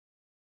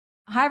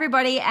Hi,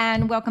 everybody,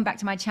 and welcome back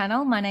to my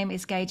channel. My name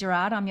is Gay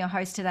Gerard. I'm your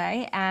host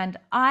today, and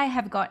I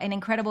have got an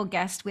incredible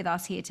guest with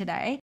us here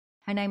today.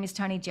 Her name is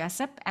Toni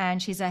Jessop,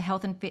 and she's a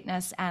health and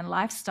fitness and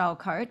lifestyle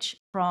coach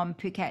from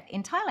Phuket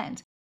in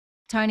Thailand.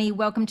 Toni,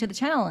 welcome to the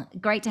channel.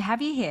 Great to have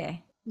you here.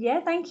 Yeah,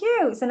 thank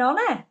you. It's an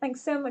honor.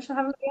 Thanks so much for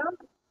having me on.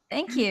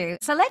 Thank you.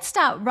 So let's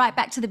start right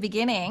back to the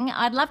beginning.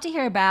 I'd love to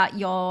hear about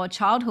your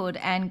childhood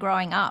and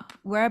growing up.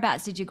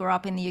 Whereabouts did you grow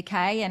up in the UK,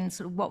 and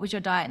sort of what was your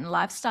diet and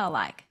lifestyle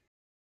like?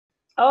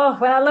 Oh,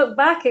 when I look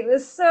back, it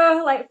was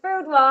so like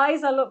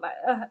food-wise, I look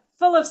back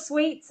full of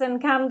sweets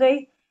and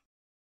candy.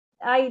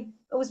 I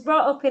was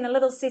brought up in a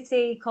little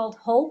city called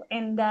Hull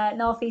in the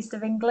northeast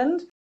of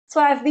England. So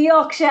I have the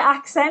Yorkshire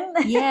accent.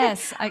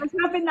 Yes. I was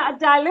hoping that I'd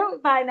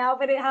dilute by now,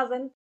 but it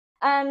hasn't.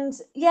 And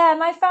yeah,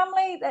 my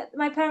family,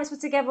 my parents were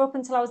together up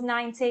until I was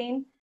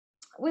 19.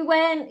 We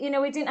weren't,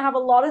 we didn't have a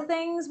lot of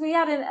things. We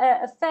had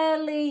a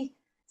fairly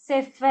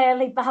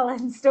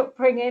balanced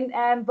upbringing.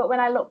 But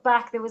when I look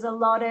back, there was a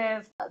lot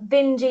of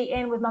binge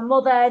eating with my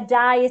mother,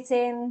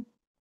 dieting.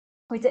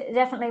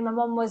 Definitely, my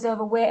mum was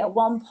overweight at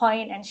one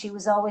point and she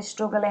was always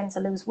struggling to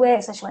lose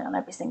weight. So she went on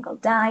every single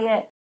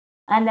diet.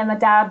 And then my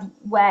dad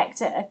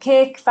worked at a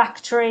cake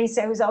factory.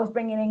 So he was always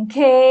bringing in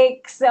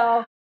cakes.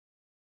 So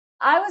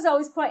I was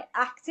always quite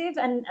active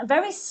and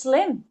very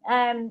slim,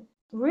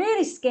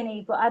 really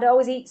skinny, but I'd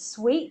always eat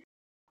sweet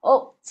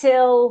up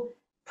till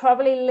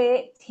probably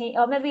late teen,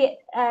 or maybe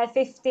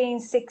 15,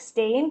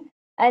 16.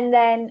 And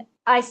then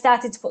I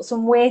started to put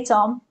some weight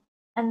on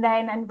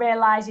and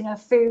realized,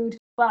 food,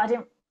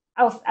 well,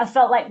 I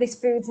felt like this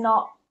food's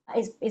not,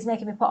 is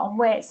making me put on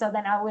weight. So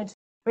then I would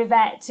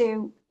revert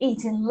to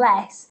eating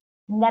less.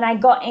 And then I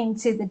got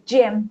into the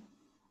gym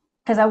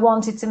because I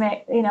wanted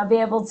to be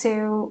able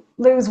to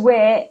lose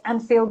weight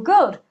and feel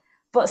good,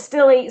 but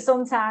still eat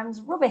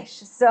sometimes rubbish.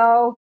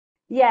 So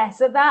yeah,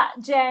 so that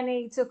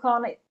journey took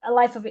on a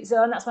life of its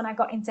own. That's when I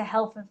got into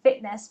health and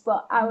fitness,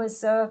 but I was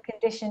so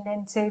conditioned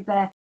into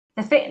the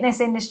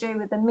fitness industry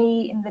with the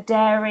meat and the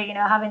dairy,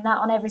 having that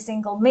on every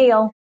single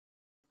meal.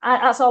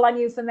 That's all I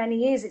knew for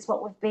many years. It's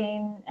what we've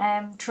been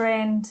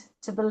trained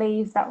to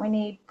believe, that we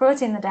need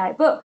protein in the diet.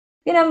 But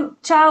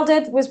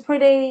childhood was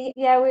pretty,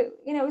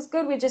 it was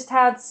good. We just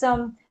had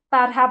some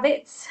bad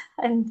habits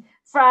and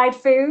fried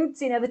foods,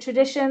 the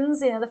traditions,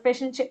 the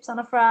fish and chips on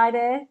a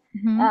Friday,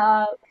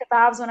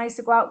 kebabs when I used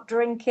to go out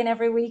drinking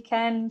every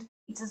weekend.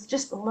 It was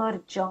just a load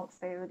of junk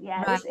food.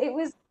 Yeah, Right. it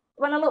was,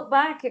 when I look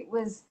back,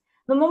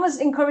 my mum was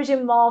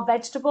encouraging more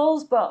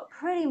vegetables, but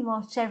pretty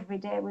much every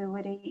day we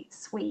would eat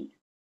sweet.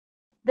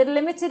 They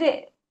limited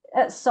it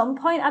at some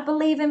point, I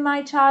believe, in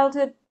my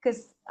childhood,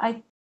 because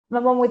my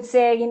mum would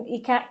say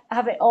you can't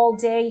have it all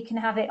day, you can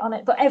have it on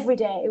it, but every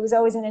day. It was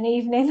always in an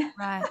evening.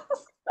 Right.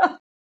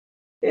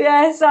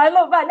 Yeah, so I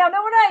look back now.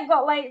 No, when I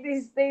got like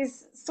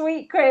these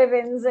sweet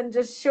cravings and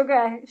just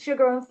sugar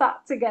and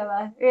fat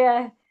together.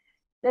 Yeah,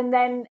 and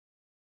then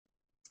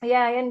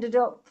I ended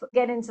up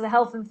getting into the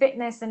health and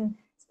fitness and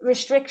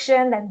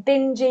restriction, then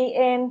binge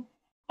eating.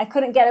 I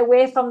couldn't get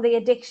away from the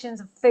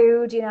addictions of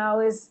food. I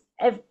was,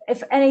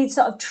 if any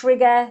sort of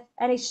trigger,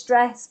 any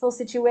stressful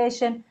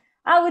situation,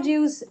 I would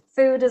use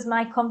food as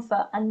my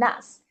comfort, and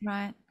that's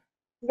Right.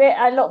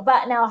 I look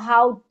back now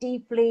how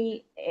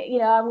deeply,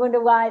 I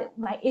wonder where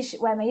my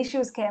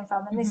issues came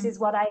from. And this Mhm. is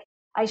what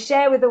I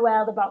share with the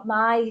world about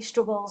my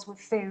struggles with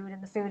food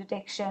and the food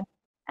addiction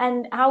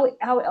and how it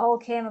all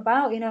came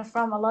about,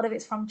 from a lot of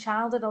it's from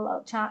childhood, a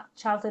lot of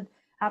childhood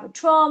habit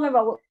trauma,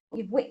 about what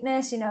you've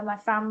witnessed, my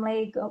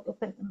family,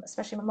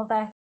 especially my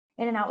mother,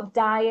 in and out of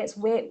diets,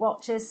 Weight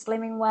Watchers,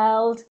 Slimming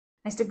World.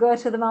 I used to go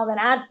to them all, then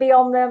I'd be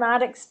on them,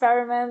 I'd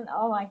experiment.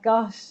 Oh my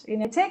gosh,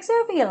 it takes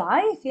over your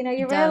life. You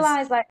It does.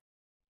 realize, like,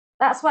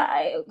 that's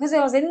why, because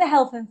I was in the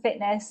health and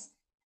fitness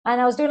and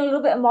I was doing a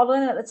little bit of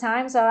modeling at the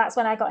time. So that's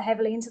when I got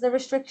heavily into the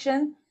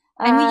restriction.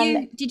 And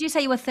And did you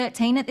say you were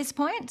 13 at this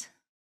point?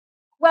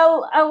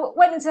 well, I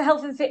went into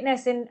health and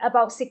fitness in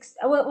about six.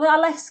 Well, I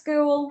left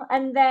school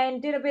and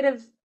then did a bit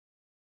of,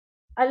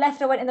 I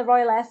went in the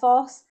Royal Air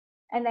Force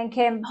and then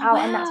came Oh,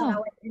 out. And that's when I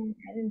wow. went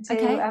into,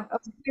 Okay. I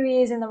was 2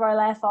 years in the Royal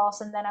Air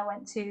Force and then I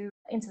went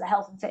into the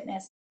health and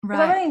fitness because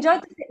I Right. really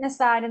enjoyed the fitness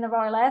side in the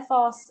Royal Air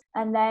Force.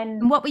 And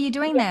And then what were you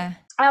doing there?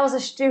 I was a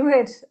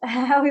steward.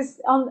 I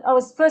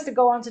was supposed to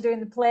go on to doing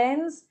the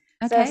planes,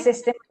 so Okay.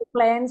 assisting with the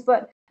planes,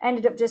 but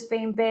ended up just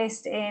being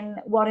based in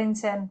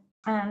Waddington,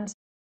 and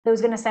they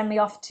was going to send me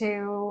off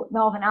to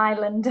Northern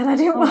Ireland, and I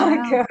didn't Oh, want to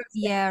wow. go.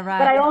 Yeah, But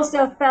right. I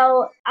also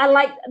felt I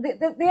liked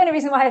the only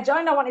reason why I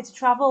joined. I wanted to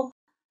travel.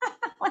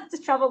 I wanted to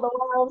travel the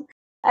world,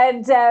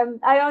 and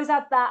I always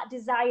had that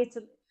desire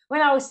to.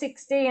 When I was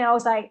 16, I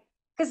was like,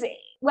 because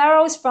where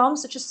I was from,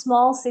 such a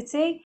small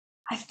city,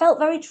 I felt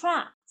very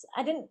trapped.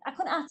 I couldn't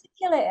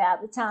articulate it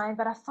at the time,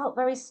 but I felt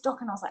very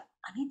stuck, and I was like,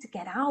 I need to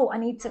get out. I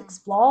need to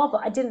explore,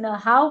 but I didn't know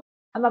how.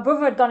 And my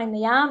brother had gone in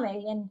the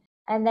army,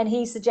 and then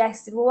he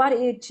suggested, well, why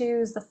don't you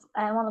choose the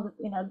one of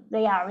the,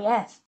 the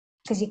RAF,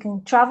 because you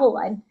can travel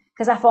then.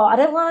 Because I thought I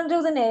didn't want to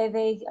do the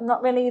navy. I'm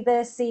not really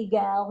the sea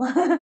girl.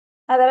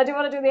 And then I didn't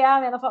want to do the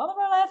army, and I thought, oh,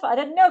 my life, I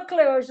had no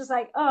clue. I was just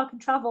like, oh, I can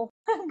travel.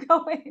 I'm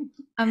going.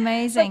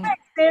 Amazing. But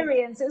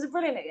experience. It was a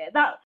brilliant.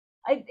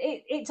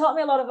 It taught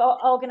me a lot of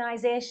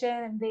organisation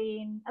and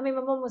being. I mean,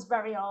 my mum was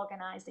very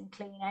organised and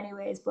clean,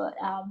 anyways. But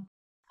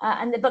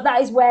but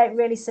that is where it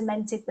really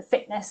cemented the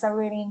fitness. I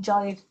really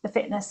enjoyed the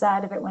fitness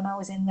side of it when I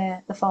was in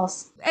the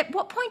force. At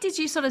what point did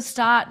you sort of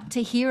start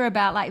to hear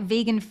about like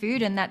vegan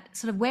food, and that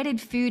sort of, where did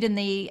food and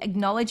the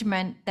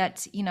acknowledgement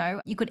that, you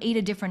know, you could eat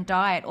a different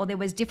diet, or there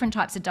was different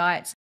types of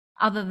diets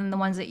other than the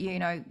ones that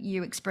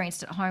you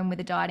experienced at home with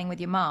the dieting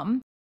with your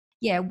mum?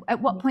 Yeah. At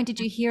what point did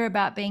you hear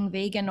about being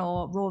vegan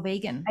or raw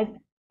vegan?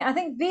 I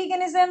think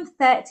veganism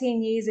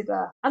 13 years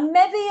ago. I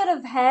maybe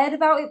have heard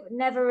about it, but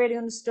never really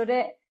understood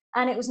it.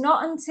 And it was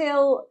not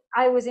until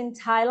I was in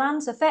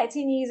Thailand, so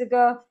 13 years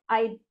ago,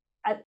 I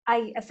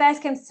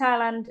first came to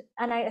Thailand,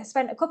 and I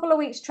spent a couple of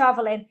weeks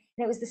traveling,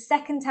 and it was the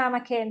second time I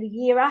came the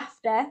year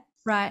after.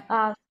 Right.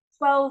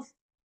 12,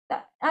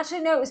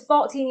 actually, no, it was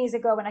 14 years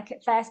ago when I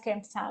first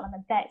came to Thailand,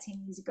 and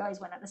 13 years ago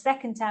is when, the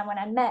second time when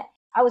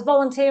I was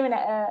volunteering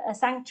at a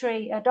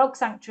sanctuary, a dog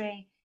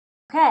sanctuary,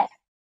 okay,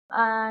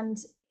 and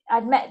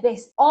I'd met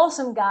this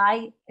awesome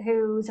guy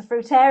who's a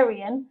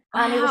fruitarian,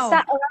 and he was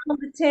sat around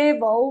the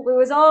table. We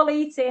was all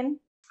eating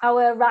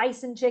our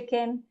rice and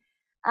chicken,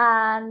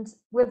 and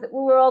we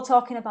were all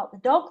talking about the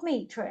dog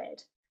meat trade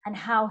and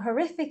how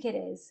horrific it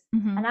is.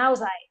 Mm-hmm. And I was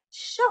like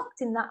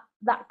shocked in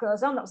that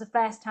goes on. That was the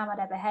first time I'd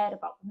ever heard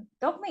about the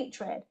dog meat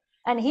trade.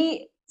 And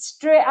he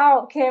straight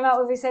out came out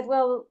with, he said,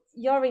 well,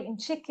 you're eating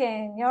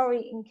chicken, you're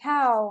eating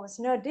cows,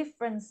 no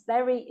difference.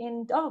 They're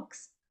eating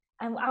dogs.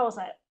 And I was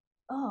like,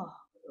 oh.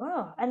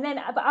 And then,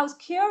 but I was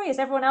curious.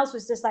 Everyone else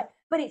was just like,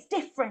 but it's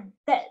different.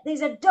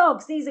 These are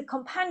dogs. These are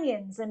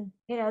companions, and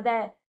you know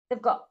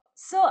they've got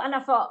so. And I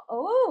thought,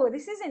 oh,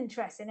 this is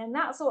interesting, and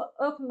that's what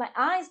opened my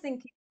eyes.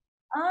 Thinking,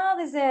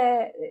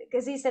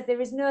 because he said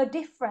there is no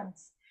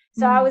difference.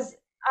 So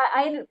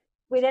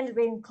we'd ended up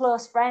being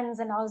close friends,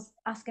 and I was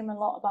asking him a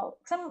lot about.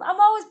 Cause I'm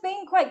always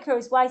being quite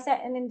curious why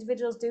certain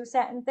individuals do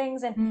certain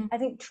things, and I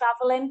think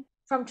traveling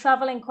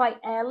quite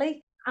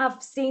early,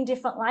 I've seen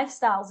different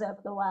lifestyles over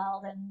the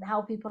world and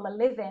how people are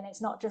living.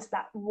 It's not just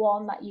that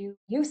one that you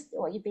used to,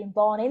 or you've been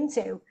born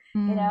into,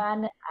 you know.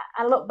 And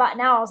I look back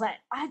now, I was like,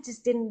 I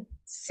just didn't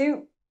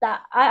suit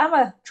that. I'm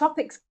a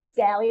tropics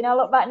girl, you know. I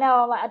look back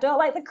now, I'm like, I don't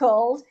like the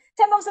cold.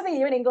 10 months of the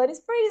year in England,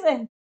 it's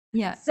freezing.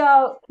 Yeah.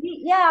 So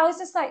yeah, I was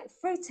just like,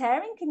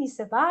 fruitarian, can you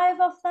survive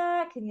off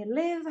that? Can you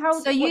live?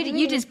 So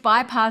you just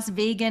bypassed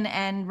vegan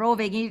and raw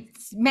vegan. You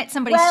met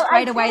somebody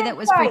straight away that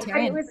was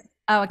fruitarian.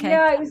 Oh, okay.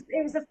 No, it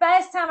was the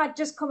first time I'd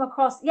just come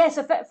across,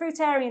 so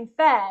fruitarian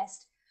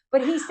first,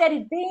 but he said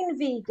he'd been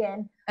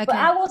vegan, but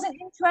I wasn't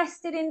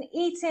interested in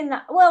eating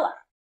that. Well,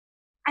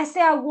 I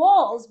say I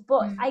was,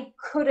 but I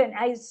couldn't.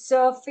 I was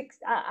still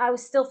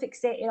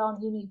fixated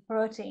on, you need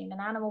protein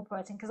and animal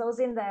protein, because I was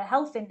in the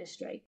health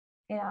industry.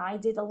 You know, I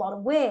did a lot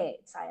of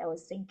weights. I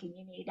was thinking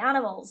you need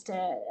animals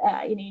to,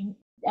 you need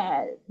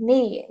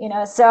meat, you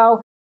know, so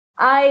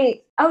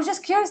I was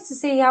just curious to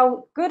see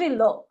how good he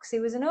looks. He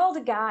was an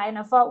older guy, and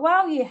I thought,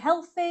 wow, you're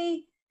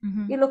healthy,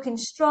 you're looking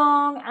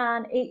strong.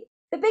 And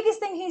the biggest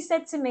thing he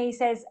said to me, he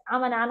says,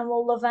 I'm an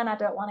animal lover and I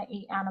don't want to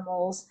eat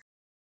animals.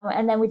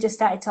 And then we just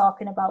started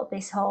talking about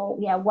this whole,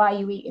 why are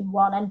you eating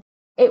one? And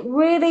it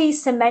really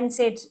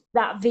cemented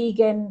that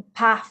vegan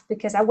path,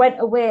 because I went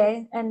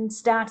away and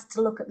started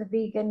to look at the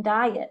vegan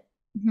diet.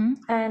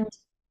 And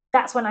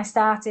that's when I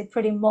started,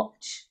 pretty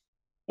much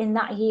in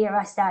that year,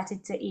 I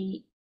started to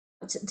eat,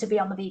 to be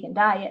on the vegan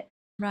diet.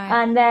 Right.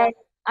 And then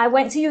I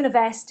went to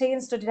university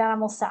and studied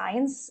animal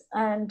science,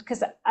 and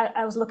because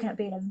I was looking at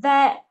being a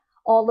vet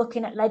or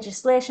looking at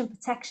legislation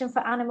protection for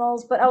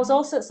animals, but I was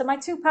also, so my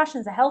two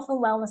passions are health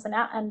and wellness and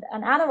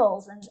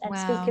animals, and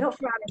speaking up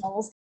for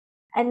animals.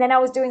 And then I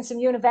was doing some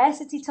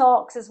university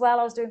talks as well.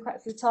 I was doing quite a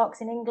few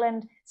talks in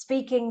England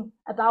speaking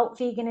about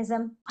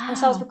veganism. Wow. And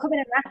so I was becoming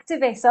an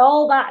activist. So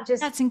all that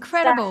just, that's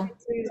incredible.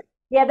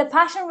 The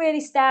passion really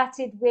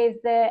started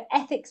with the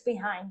ethics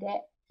behind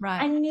it.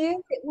 Right. I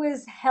knew it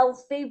was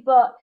healthy,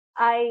 but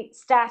I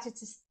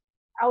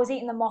was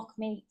eating the mock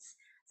meats,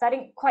 so I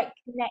didn't quite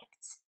connect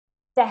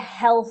the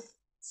health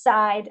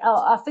side.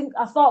 I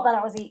thought that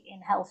I was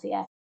eating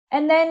healthier.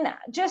 And then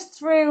just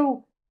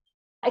through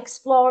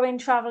exploring,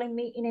 traveling,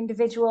 meeting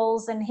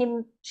individuals, and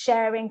him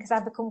sharing, because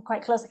I've become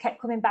quite close, I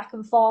kept coming back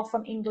and forth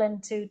from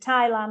England to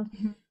Thailand,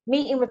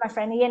 meeting with my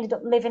friend. He ended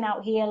up living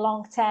out here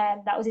long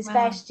term. That was his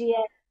first year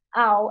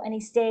out, and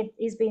he's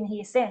been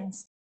here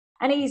since.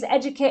 And he's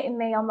educating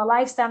me on the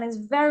lifestyle. He's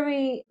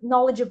very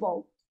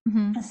knowledgeable,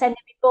 and sending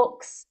me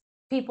books,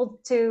 people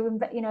to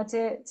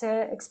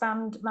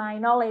expand my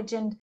knowledge.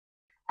 And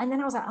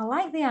then I was like, I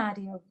like the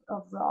idea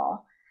of raw,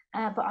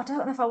 but I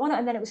don't know if I want it.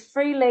 And then it was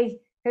Freely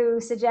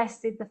who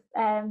suggested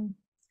the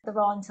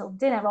raw until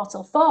dinner or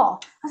till 4. I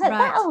was like,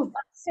 that'll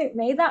suit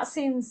me. That's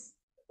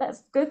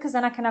good, because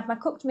then I can have my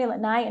cooked meal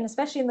at night, and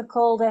especially in the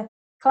colder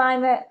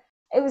climate.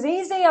 It was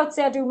easy. I would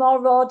say I do more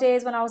raw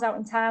days when I was out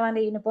in Thailand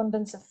eating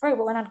abundance of fruit,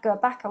 but when I'd go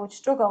back, I would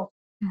struggle.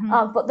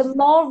 But the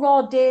more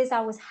raw days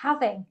I was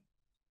having,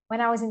 when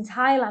I was in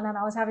Thailand and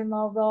I was having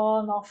more raw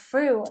and more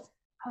fruit,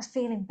 I was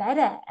feeling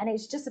better. And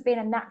it's just been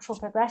a natural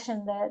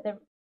progression, the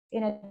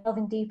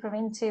delving deeper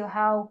into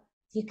how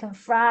you can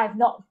thrive,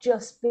 not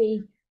just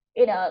be,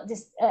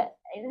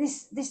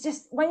 this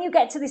just, when you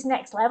get to this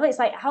next level, it's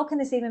like, how can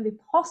this even be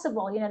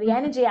possible? The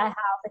energy I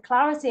have, the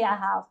clarity I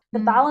have, the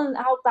balance,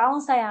 how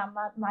balanced I am,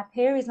 my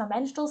periods, my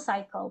menstrual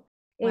cycle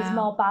is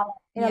more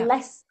balanced.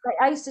 Less, like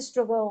I used to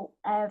struggle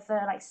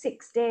for like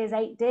 6 days,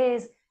 8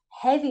 days,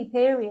 heavy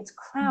periods,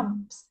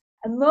 cramps,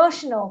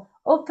 emotional,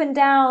 up and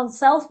down,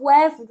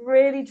 self-worth would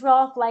really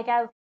drop. Like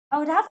I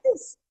would have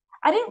this.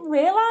 I didn't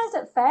realize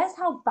at first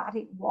how bad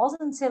it was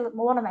until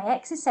one of my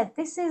exes said,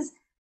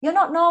 you're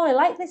not normally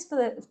like this for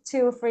the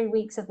 2 or 3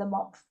 weeks of the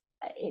month.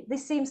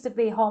 This seems to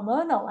be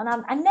hormonal. And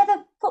I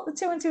never put the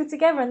 2 and 2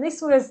 together. And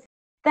this was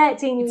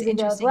 13 years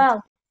ago as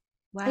well.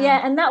 Wow.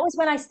 Yeah. And that was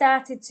when I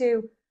started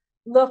to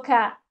look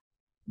at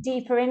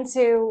deeper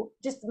into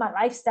just my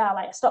lifestyle.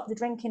 Like I stopped the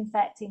drinking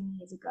 13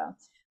 years ago.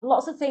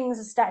 Lots of things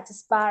have started to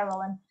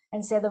spiral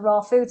and say the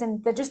raw foods.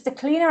 And the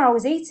cleaner I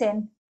was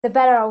eating, the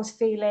better I was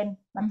feeling.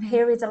 My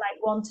periods are like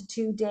 1 to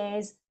 2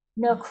 days,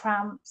 no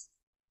cramps,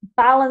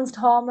 balanced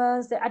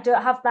hormones. I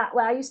don't have that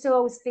where I used to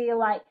always feel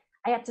like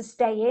I had to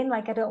stay in,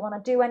 like I don't want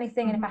to do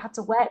anything. And if I had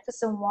to work for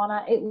someone,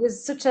 it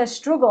was such a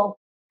struggle.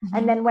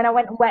 And then when I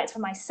went and worked for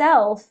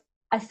myself,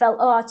 I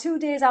felt, 2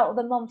 days out of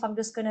the month, I'm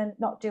just going to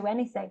not do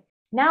anything.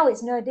 Now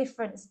it's no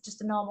different. It's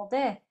just a normal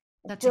day.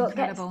 That's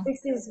incredible.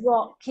 This is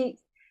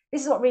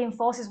what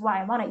reinforces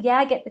why I'm on it. Yeah,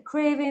 I get the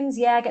cravings.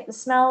 Yeah, I get the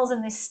smells.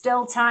 And there's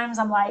still times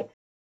I'm like,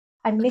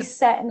 I miss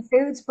certain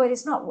foods, but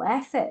it's not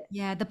worth it.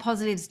 Yeah, the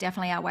positives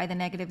definitely outweigh the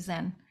negatives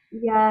then.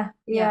 Yeah.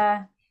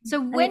 So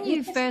when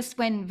you first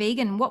went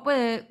vegan, what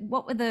were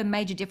the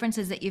major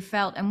differences that you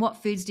felt, and what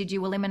foods did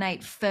you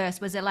eliminate first?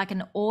 Was it like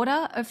an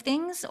order of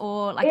things,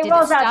 or like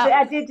actually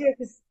I did do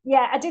this.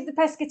 Yeah, I did the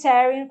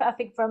pescatarian, I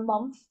think for a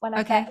month when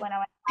I went.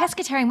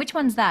 Pescatarian, which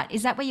one's that?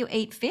 Is that where you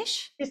eat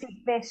fish? Just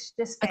fish.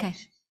 Okay.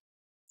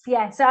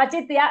 Yeah, so I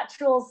did the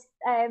actuals.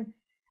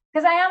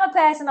 Because I am a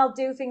person, I'll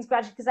do things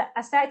gradually, because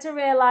I started to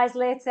realize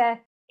later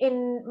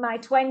in my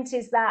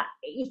 20s that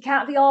you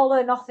can't be all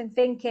or nothing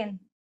thinking,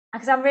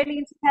 because I'm really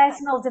into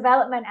personal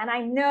development, and I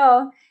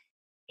know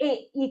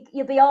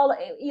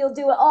you'll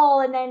do it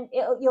all, and then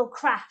you'll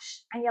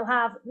crash and you'll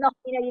have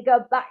nothing, you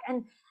go back.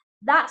 And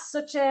that's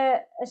such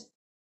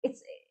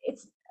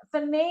it's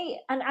for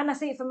me, and I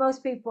see it for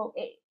most people,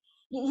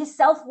 your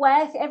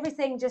self-worth,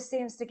 everything just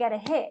seems to get a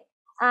hit,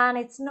 and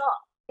it's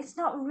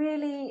not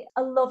really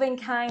a loving,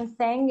 kind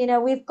thing.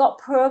 We've got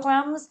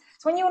programs.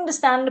 So when you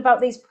understand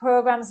about these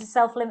programs, the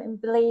self-limiting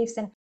beliefs,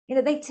 and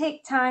they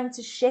take time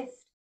to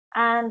shift,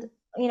 and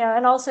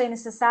and also in a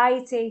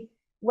society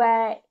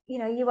where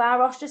you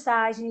are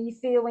ostracized, you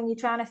feel when you're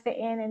trying to fit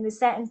in, and there's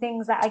certain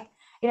things that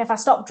if I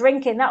stopped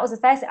drinking, that was the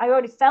first thing. I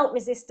already felt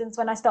resistance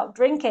when I stopped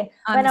drinking.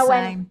 When I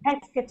went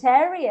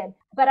pescatarian,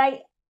 but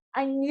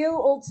I knew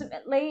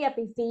ultimately I'd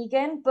be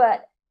vegan,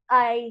 but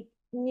I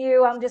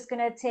knew I'm just going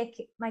to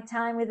take my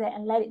time with it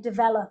and let it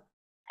develop,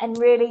 and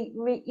really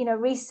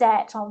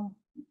reset on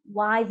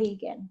why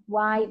vegan,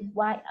 why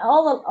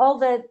all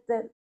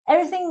the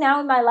everything now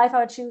in my life.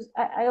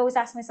 I always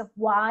ask myself,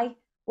 why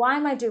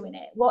am I doing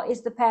it? What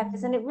is the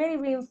purpose? And it really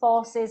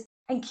reinforces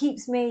and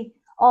keeps me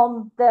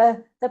on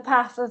the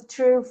path of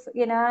truth,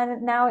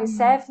 and now it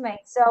served me.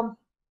 So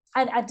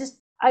I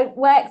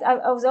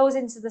was always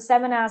into the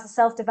seminars, the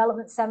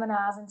self-development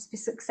seminars, and to be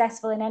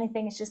successful in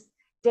anything, it's just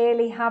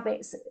daily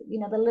habits,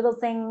 the little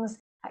things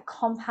like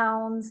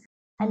compounds,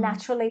 and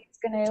naturally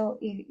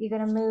you're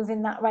gonna move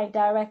in that right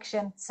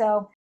direction.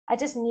 So I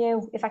just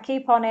knew if I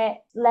keep on it,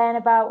 learn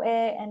about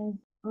it, and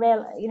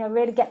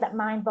really get that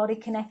mind-body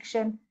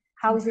connection.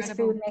 How is this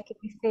food making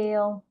me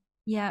feel?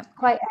 Yeah,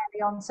 quite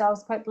early on. So I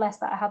was quite blessed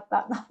that I had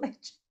that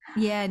knowledge.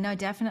 Yeah, no,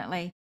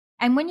 definitely.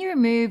 And when you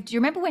removed, do you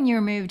remember when you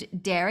removed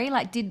dairy?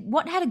 Like,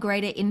 what had a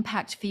greater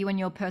impact for you in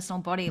your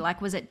personal body? Like,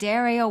 was it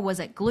dairy, or was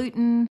it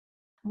gluten?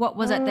 What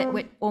was it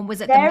or was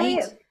it dairy, the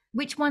meat?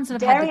 Which ones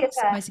that have had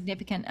the most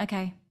significant?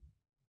 Okay.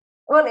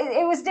 Well,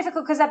 it was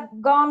difficult because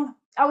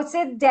I would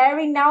say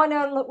dairy. Now I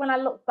know, when I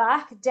look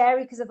back,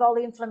 dairy, because of all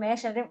the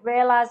inflammation, I didn't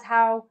realize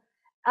how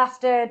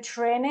after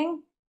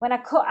training, when I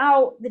cut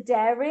out the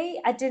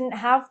dairy, I didn't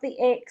have the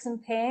aches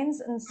and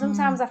pains. And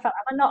sometimes I felt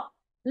I'm not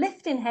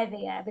lifting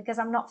heavier because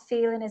I'm not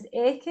feeling as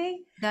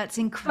achy. That's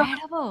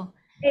incredible.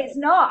 But it's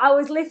not. I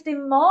was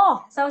lifting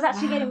more. So I was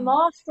actually getting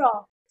more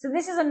strong. So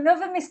this is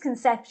another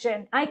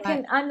misconception.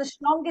 I'm the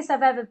strongest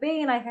I've ever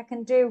been. Like I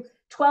can do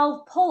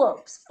 12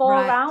 pull-ups, 4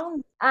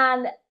 rounds,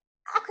 and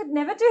I could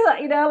never do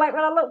that. Like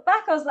when I look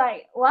back, I was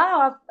like,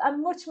 wow,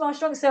 I'm much more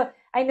strong. So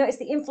I noticed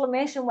the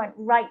inflammation went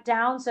right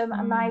down. So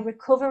my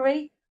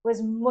recovery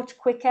was much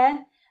quicker,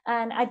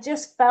 and I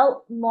just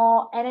felt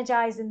more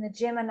energized in the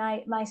gym, and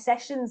my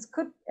sessions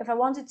could, if I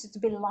wanted to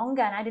be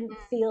longer, and I didn't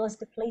feel as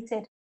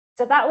depleted.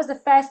 So that was the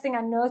first thing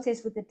I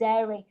noticed with the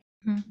dairy.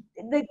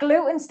 The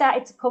gluten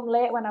started to come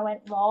late when I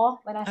went raw,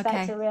 when I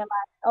started to realize,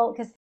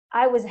 because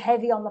I was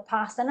heavy on the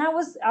pasta, and I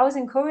was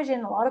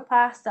encouraging a lot of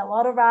pasta, a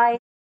lot of rice,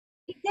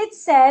 it did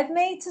save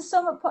me to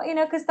some point, you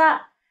know, because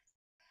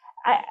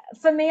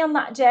for me on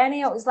that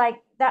journey, it was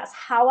like that's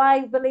how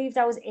I believed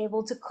I was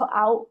able to cut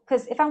out.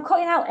 Because if I'm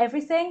cutting out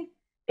everything,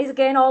 it's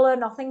again all or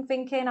nothing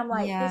thinking. I'm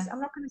like this, Yeah. I'm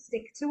not going to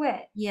stick to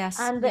it, Yes.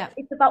 and Yeah.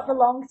 it's about the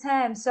long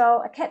term.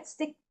 So I kept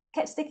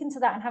sticking to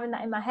that and having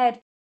that in my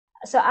head.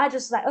 So I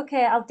just like,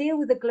 okay, I'll deal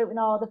with the gluten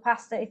or the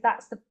pasta if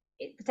that's the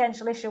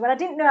potential issue. Well, I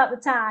didn't know at the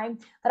time,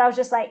 but I was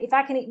just like, if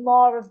I can eat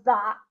more of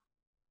that,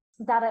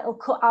 that it'll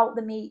cut out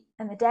the meat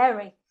and the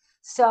dairy.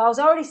 So I was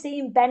already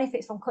seeing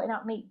benefits from cutting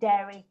out meat,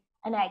 dairy,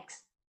 and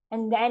eggs.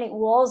 And then it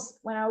was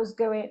when I was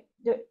going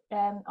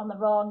on the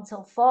raw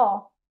until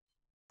 4,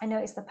 I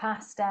noticed the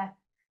pasta,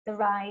 the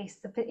rice,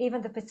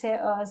 even the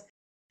potatoes,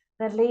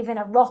 they're leaving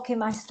a rock in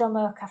my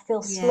stomach. I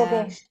feel Yeah.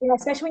 sluggish, you know,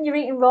 especially when you're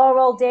eating raw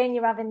all day and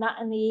you're having that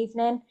in the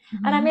evening.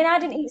 And I Hmm. mean, I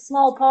didn't eat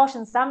small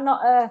portions. I'm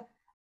not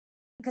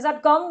because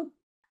I'd gone,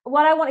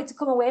 what I wanted to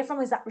come away from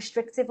was that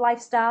restrictive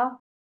lifestyle.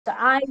 So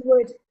I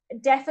would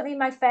definitely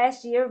my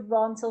first year of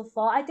raw until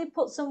 4, I did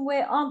put some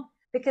weight on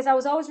because I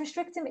was always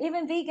restricting,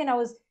 even vegan, I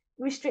was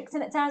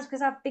restricting at times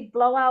because I have big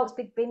blowouts,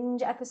 big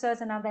binge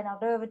episodes, and then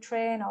I'd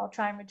overtrain or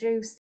try and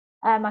reduce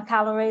my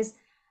calories.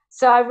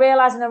 So I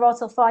realized in the raw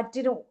till 4,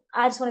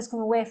 I just wanted to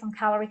come away from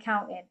calorie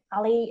counting.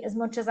 I'll eat as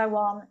much as I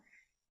want.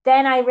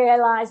 Then I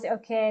realized,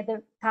 okay,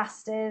 the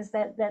pastas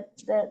that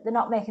they're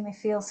not making me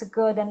feel so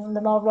good, and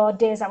the more raw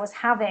days I was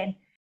having,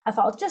 I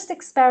thought I'll just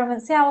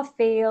experiment, see how I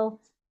feel.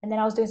 And then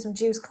I was doing some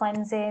juice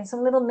cleansing,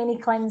 some little mini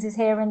cleanses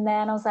here and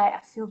there, and I was like, I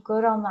feel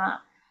good on that.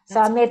 So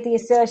I made the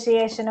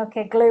association,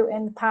 okay,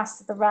 gluten, the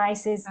pasta, the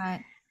rice is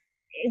Right.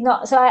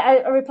 not. So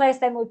I replaced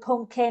them with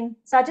pumpkin.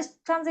 So I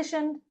just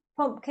transitioned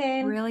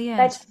pumpkin, Brilliant.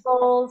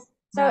 vegetables.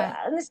 So Right.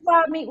 and this is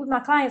why I meet with my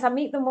clients. I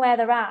meet them where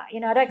they're at. You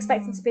know, I don't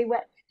expect them to Mm. be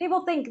where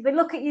people think they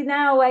look at you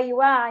now where you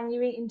are and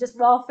you're eating just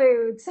raw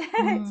foods.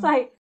 It's Mm.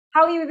 like,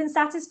 how are you even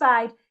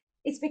satisfied?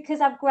 It's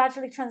because I've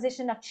gradually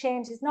transitioned, I've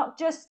changed. It's not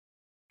just,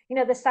 you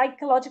know, the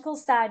psychological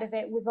side of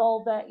it with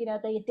all the, you know,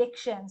 the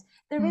addictions.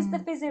 There is the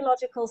Mm.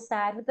 physiological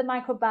side with the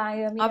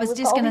microbiome. You I know, was we've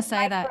got just all going to these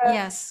say that. microbes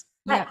Yes.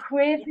 that Yep.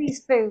 crave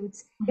these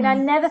foods. You know, I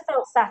Hmm. never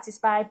felt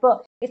satisfied.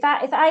 But if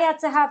I had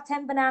to have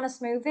 10 banana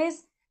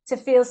smoothies to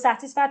feel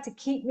satisfied, to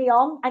keep me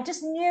on, I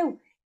just knew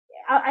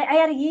I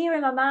had a year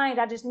in my mind.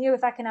 I just knew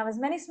if I can have as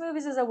many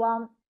smoothies as I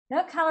want,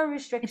 no calorie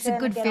It's a restriction, and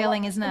good get a lot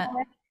feeling, isn't it? of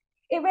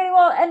it really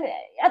was. And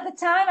at the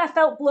time, I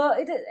felt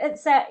bloated.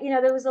 It's you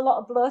know, there was a lot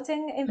of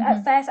bloating Hmm.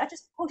 at first. I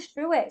just pushed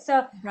through it. So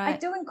I Right.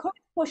 do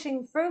encourage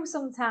pushing through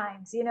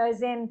sometimes. You know,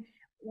 as in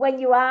when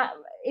you are,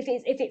 if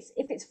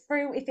it's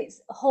fruit, if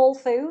it's whole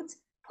foods,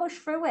 push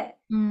through it,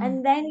 Mm.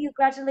 and then you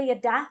gradually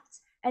adapt.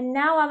 And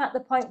now I'm at the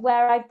point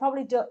where I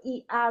probably don't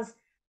eat as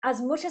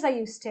much as I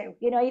used to.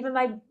 You know, even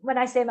my when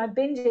I say my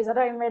binges, I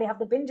don't even really have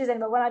the binges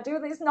anymore. When I do,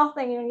 there's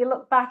nothing. You know, you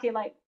look back, you're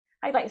like,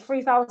 I had like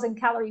 3,000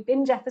 calorie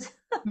binge episodes.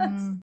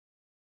 Mm.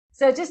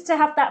 So just to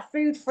have that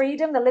food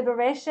freedom, the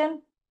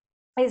liberation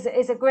is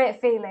a great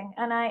feeling.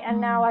 And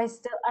now Mm.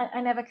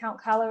 I never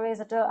count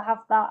calories. I don't have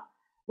that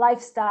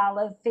lifestyle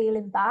of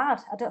feeling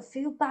bad. I don't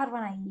feel bad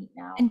when I eat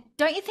now. And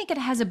don't you think it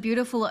has a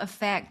beautiful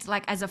effect,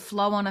 like as a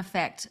flow on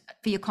effect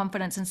for your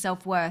confidence and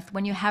self worth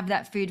when you have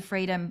that food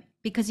freedom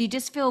because you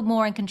just feel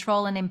more in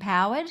control and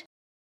empowered?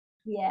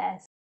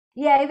 Yes.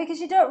 Yeah, because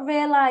you don't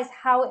realize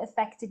how it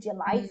affected your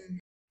life, Mm.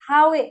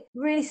 how it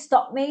really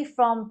stopped me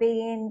from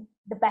being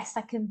the best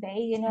I can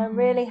be. You know, Mm.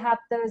 really had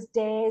those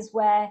days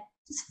where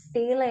just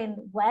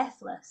feeling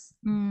worthless,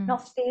 Mm.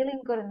 not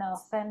feeling good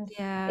enough. And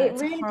Yeah, it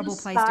it's a really horrible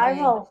just place to be.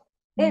 spiraled.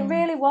 It Mm.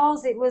 really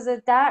was. It was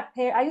a dark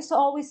period. I used to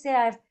always say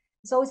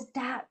there's always a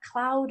dark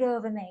cloud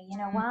over me. You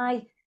know,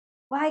 Mm.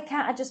 why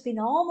can't I just be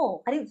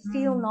normal? I didn't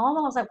feel Mm.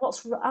 normal. I was like,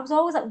 I was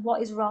always like,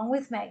 what is wrong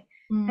with me?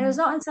 And it was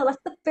Mm. not until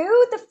after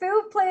the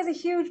food plays a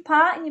huge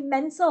part in your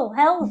mental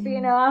health. You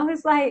Mm. know, I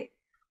was like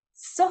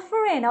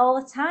suffering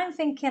all the time,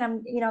 thinking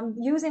I'm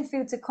using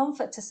food to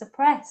comfort, to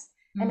suppress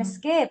and Mm.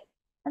 escape.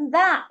 And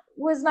that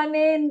was my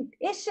main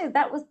issue.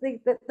 That was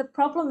the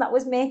problem that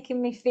was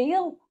making me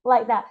feel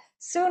like that.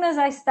 Soon as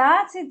I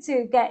started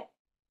to get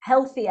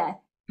healthier,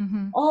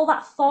 Mhm. all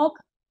that fog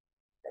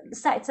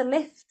started to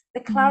lift, the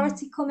Mhm.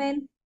 clarity come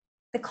in,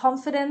 the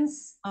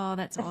confidence, Oh,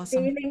 that's the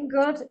awesome. feeling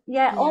good.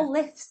 Yeah, Yeah. all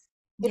lifts.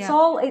 It's Yeah.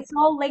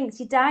 all linked.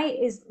 Your diet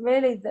is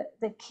really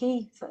the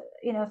key for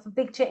for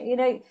big change. You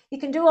know, you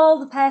can do all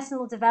the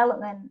personal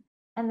development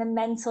and the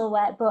mental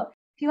work, but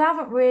if you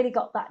haven't really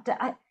got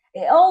that,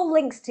 it all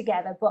links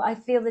together. But I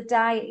feel the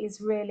diet is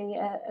really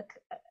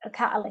a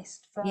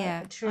catalyst for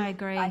Yeah, I true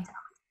agree. vitality.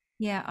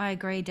 Yeah, I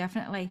agree,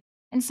 definitely.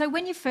 And so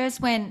when you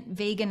first went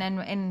vegan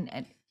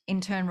and in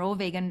turn raw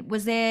vegan,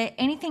 was there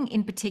anything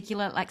in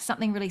particular, like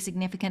something really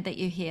significant that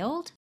you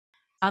healed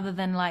other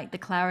than like the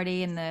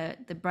clarity and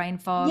the brain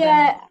fog and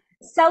Yeah,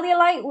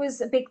 cellulite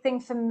was a big thing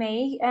for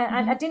me,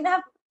 and I Mhm. didn't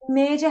have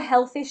major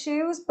health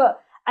issues,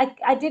 but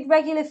I did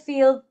regularly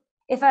feel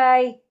if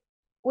I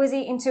was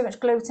eating too much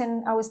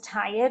gluten, I was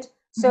tired.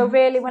 So Mhm.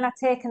 really, when I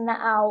taken that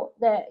out,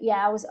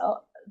 I was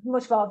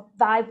much more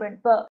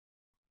vibrant. But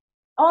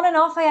on and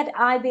off, I had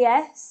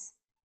IBS.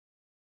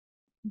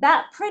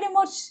 That pretty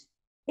much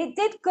it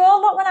did go a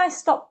lot when I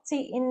stopped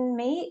eating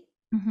meat,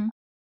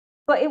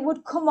 but it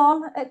would come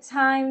on at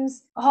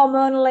times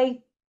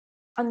hormonally,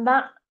 and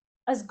that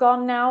has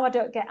gone now. I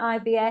don't get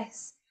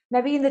IBS.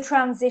 Maybe in the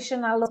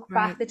transition, I look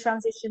back, the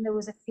transition, there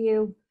was a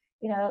few,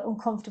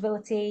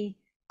 uncomfortability,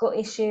 gut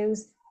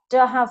issues.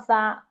 Don't have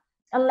that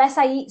unless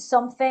I eat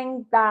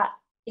something that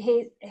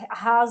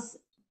has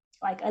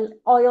like an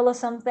oil or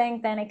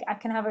something, then I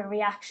can have a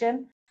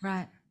reaction.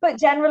 Right. But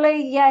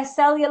generally, yeah,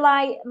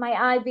 cellulite, my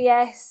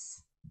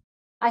IBS.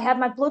 I had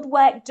my blood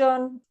work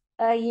done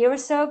a year or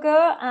so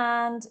ago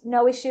and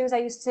no issues. I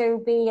used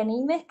to be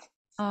anemic.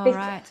 Oh,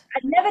 right.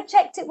 I'd never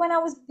checked it when I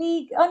was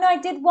vegan. Oh no, I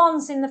did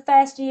once in the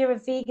first year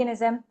of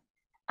veganism,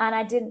 and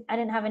I didn't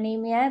have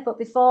anemia. But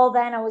before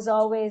then, I was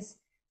always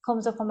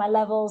comes up on my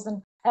levels,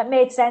 and it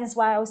made sense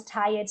why I was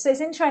tired. So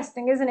it's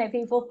interesting, isn't it?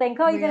 People think,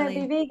 oh, you're going to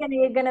be vegan,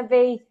 you're going to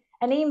be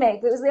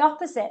anemic. But it was the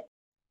opposite.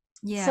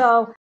 Yeah.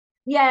 So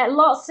yeah,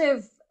 lots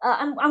of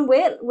and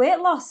weight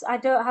loss. I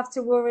don't have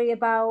to worry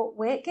about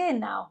weight gain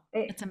now.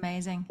 It's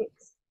amazing.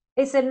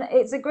 It's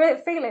a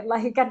great feeling.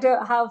 Like I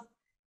don't have.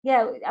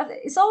 Yeah,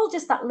 it's all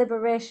just that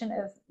liberation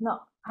of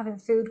not having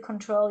food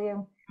control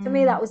you. For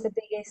me, that was the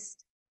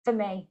biggest for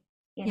me,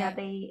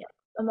 the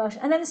emotion.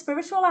 And then the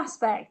spiritual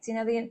aspect,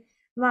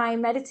 my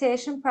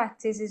meditation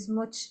practice is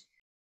much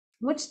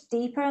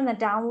deeper, and the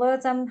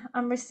downloads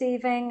I'm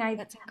receiving.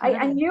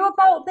 I knew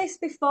about this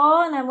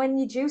before, and then when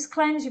you juice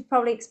cleanse, you've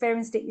probably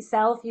experienced it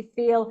yourself. You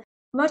feel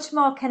much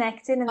more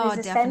connected, and there's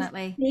a sense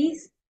of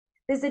peace.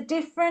 There's a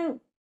different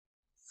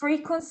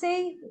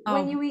frequency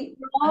when you eat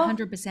raw.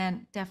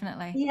 100%,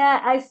 definitely. Yeah,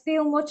 I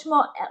feel much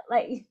more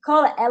like you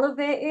call it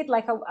elevated.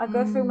 Like I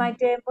go through my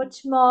day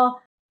much more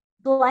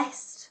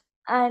blessed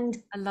and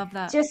I love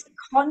that. Just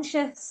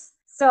conscious.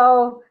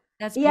 So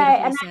that's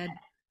beautifully said.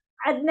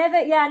 I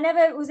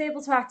never was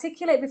able to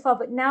articulate before,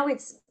 but now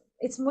it's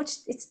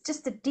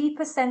just a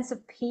deeper sense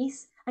of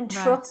peace and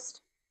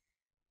trust.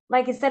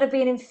 Like instead of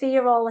being in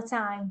fear all the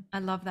time. I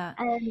love that.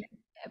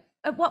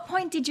 At what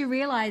point did you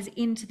realize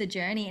into the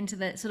journey, into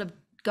the sort of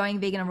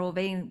going vegan and raw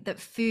vegan,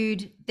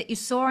 that you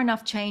saw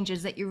enough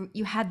changes that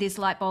you had this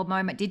light bulb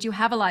moment? Did you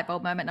have a light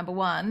bulb moment, number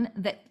one,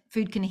 that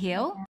food can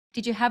heal? Yeah.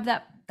 Did you have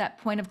that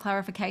point of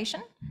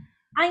clarification?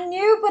 I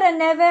knew, but I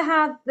never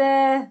had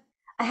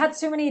I had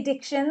so many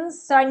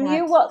addictions. So I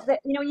knew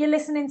you're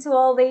listening to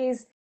all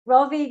these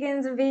raw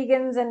vegans and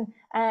vegans, and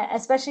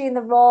especially in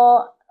the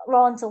raw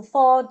until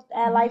food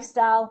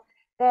lifestyle,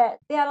 that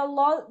they had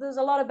there's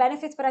a lot of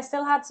benefits, but I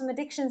still had some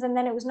addictions. And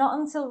then it was not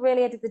until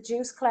really I did the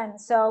juice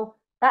cleanse. So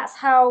that's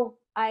how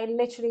I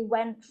literally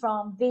went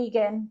from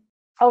vegan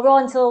or raw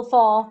until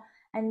 4,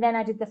 and then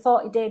I did the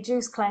 40-day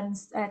juice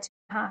cleanse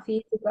 2.5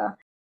 years ago.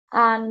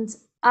 And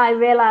I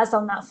realized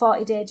on that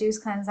 40-day juice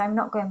cleanse, I'm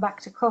not going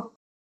back to cook.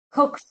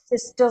 Cook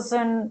just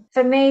doesn't,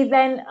 for me,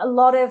 then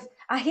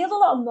I healed a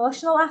lot of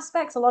emotional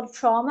aspects, a lot of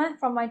trauma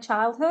from my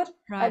childhood.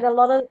 Right. Like a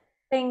lot of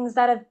things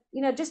that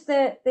have, just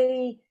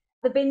the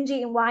binge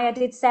eating, why I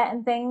did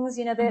certain things,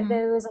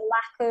 there was a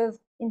lack of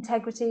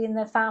integrity in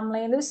the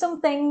family, and there was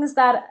some things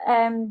that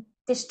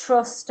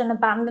distrust and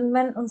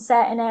abandonment on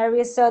certain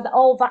areas, so that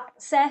all that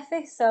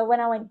surfaced. So when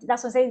I went,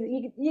 that's what I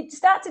say, you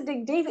start to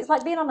dig deep. It's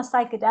like being on a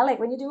psychedelic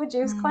when you do a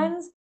juice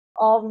cleanse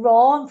or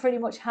raw and pretty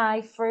much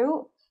high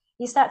fruit.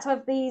 You start to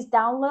have these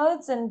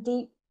downloads and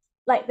deep,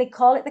 like they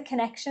call it, the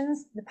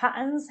connections, the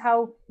patterns,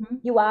 how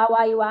you are,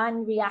 why you are,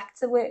 and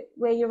react to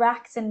where you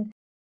react. And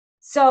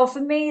so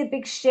for me, a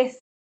big shift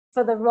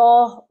for the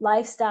raw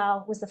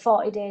lifestyle was the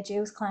 40-day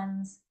juice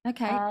cleanse.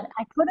 Okay. And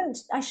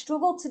I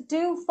struggled to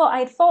do, I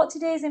had 40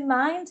 days in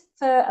mind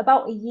for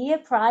about a year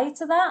prior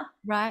to that.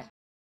 Right.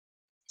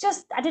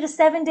 I did a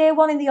 7-day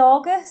one in the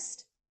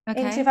August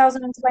in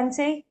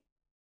 2020.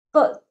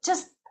 But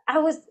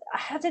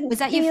I didn't. Was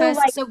that your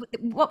first? So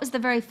what was the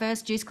very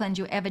first juice cleanse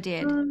you ever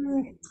did?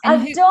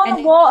 I've done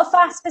a water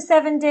fast for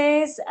 7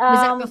 days. Was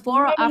that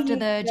before or after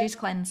the juice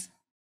cleanse?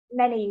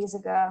 Many years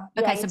ago.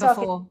 Okay, so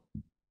before.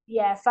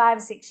 5 or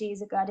 6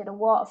 years ago, I did a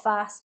water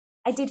fast.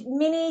 I did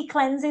mini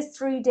cleanses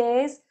 3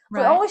 days, but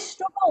right. I always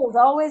struggled.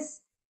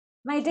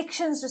 My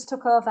addictions just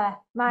took over.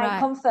 My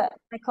comfort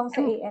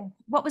eating.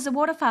 What was the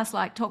water fast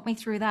like? Talk me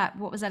through that.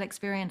 What was that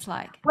experience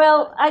like?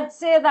 Well, I'd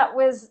say that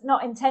was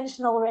not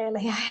intentional,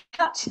 really. I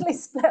actually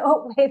split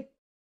up with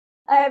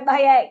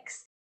my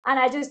ex, and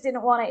I just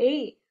didn't want to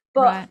eat.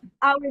 But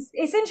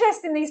it's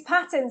interesting, these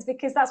patterns,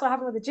 because that's what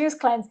happened with the juice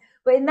cleanse.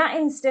 But in that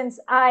instance,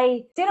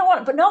 I didn't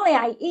want, but normally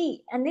I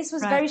eat. And this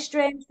was very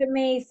strange for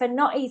me for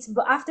not eating.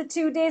 But after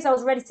 2 days, I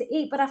was ready to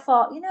eat. But I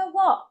thought, you know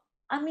what?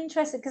 I'm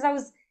interested because I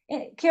was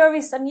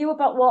curious. I knew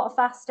about water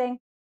fasting.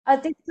 I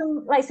did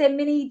some, like say,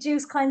 mini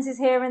juice cleanses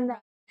here and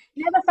there.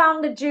 Never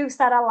found a juice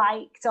that I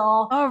liked.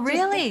 Oh,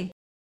 really?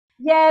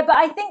 Yeah, but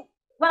I think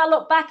when I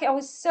look back,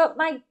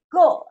 my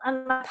gut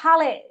and my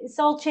palate, it's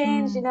all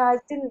changed. I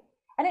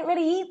didn't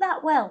really eat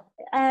that well.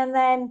 And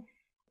then,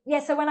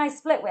 so when I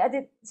split,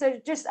 I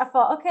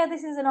thought, okay,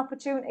 this is an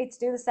opportunity to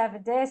do the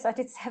 7 days. So I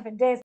did 7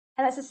 days.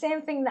 And that's the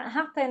same thing that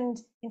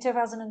happened in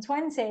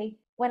 2020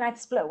 when I'd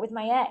split with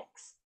my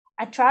ex.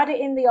 I tried it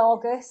in the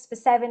August for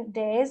 7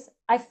 days.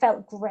 I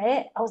felt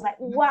great. I was like,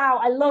 wow,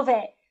 I love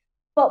it.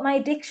 But my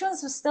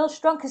addictions were still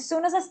strong as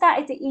soon as I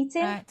started to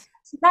eating. Right.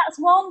 So that's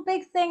one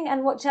big thing,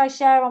 and which I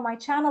share on my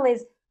channel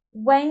is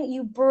when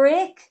you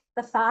break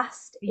the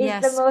fast is the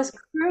Yes. most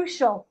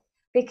crucial,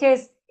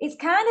 because it's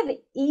kind of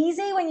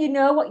easy when you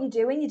know what you're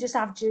doing, you just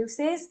have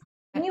juices.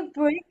 When you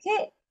break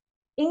it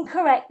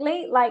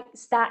incorrectly, like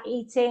start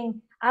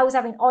eating, I was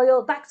having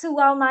oil back to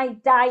how my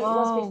diet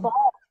was Oh,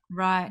 before.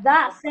 right.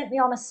 That sent me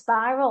on a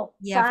spiral.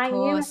 So Yeah, of I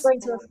knew I was course.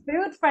 going to a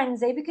food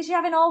frenzy because you're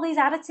having all these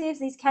additives,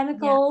 these Yeah.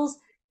 chemicals,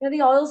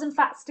 the oils and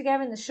fats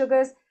together and the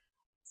sugars.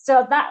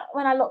 So that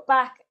when I look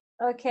back,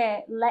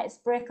 okay, let's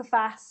break a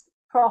fast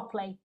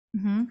properly.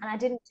 Mm-hmm. And I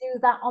didn't do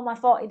that on my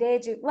 40-day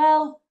juice.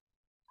 Well,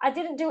 I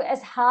didn't do it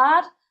as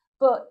hard,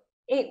 but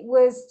it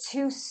was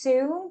too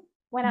soon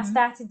when I Mm-hmm.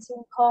 started to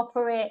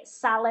incorporate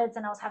salads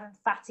and I was having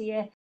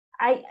fattier.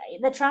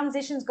 The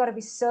transition's got to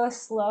be so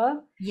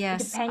slow,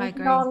 Yes, I depending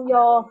agree. on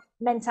your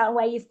mental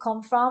where you've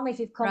come from. If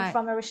you've come Right.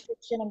 from a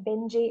restriction and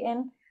binge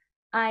eating,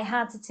 I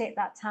had to take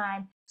that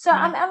time. So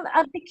Right.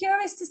 I'd be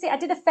curious to see. I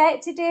did a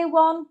 30-day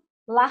one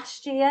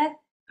last year.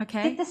 Did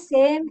Okay. the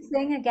same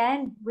thing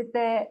again with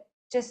the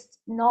just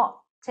not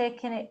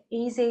taking it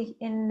easy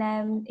in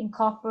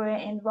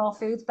incorporating raw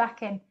foods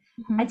back in.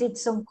 I Mm-hmm. did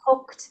some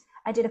cooked.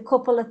 I did a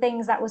couple of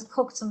things that was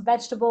cooked, some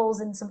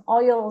vegetables and some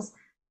oils,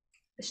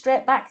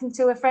 straight back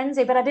into a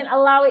frenzy. But I didn't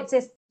allow it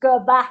to go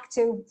back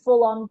to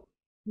full on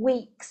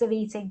weeks of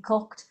eating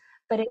cooked.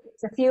 But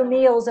it's a few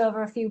meals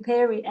over a few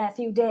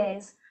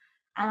days,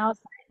 and I was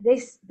like,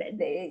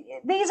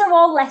 these are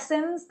all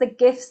lessons, the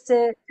gifts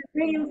to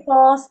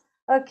reinforce.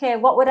 Okay,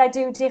 what would I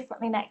do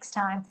differently next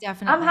time? I'm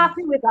Definitely.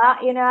 happy with that.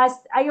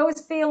 I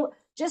always feel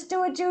just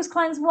do a juice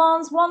cleanse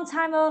once, one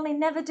time only,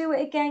 never do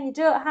it again. You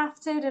don't have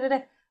to. Da, da, da.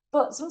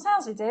 But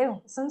sometimes we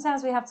do.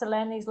 Sometimes we have to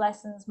learn these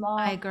lessons I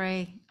more.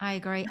 agree. I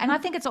agree. And I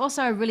think it's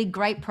also a really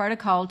great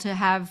protocol to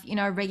have,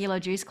 regular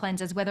juice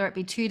cleanses, whether it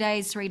be 2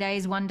 days, 3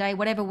 days, one day,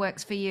 whatever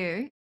works for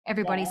you.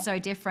 Everybody's Yeah, so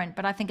different,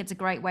 but I think it's a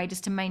great way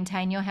just to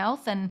maintain your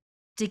health and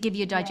to give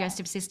your yeah,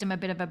 digestive system a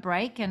bit of a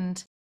break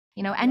and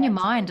yeah, your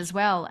mind totally. as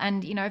well.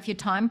 And, if you're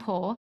time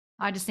poor,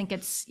 I just think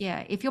it's,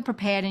 yeah, if you're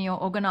prepared and you're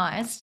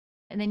organized,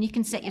 and then you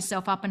can set Yeah,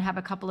 yourself up and have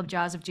a couple of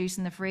jars of juice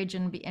in the fridge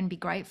and be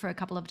great for a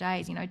couple of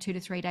days, 2 to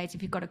 3 days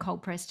if you've got a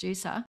cold pressed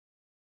juicer.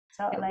 It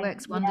totally.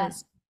 works Yeah,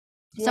 wonders.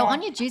 So yeah.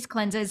 on your juice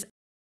cleanses,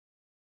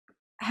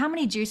 how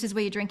many juices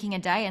were you drinking a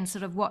day and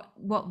sort of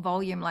what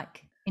volume,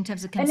 like in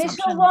terms of Initial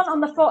consumption? one on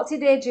the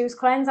 40-day juice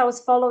cleanse, I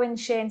was following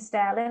Shane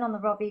Sterling on the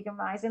Raw Vegan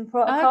Rising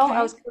protocol.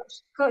 I Okay.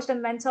 was coached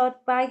and mentored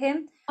by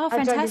him. Oh,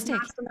 I joined his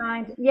fantastic.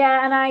 mastermind.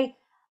 Yeah, and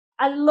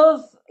I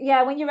love,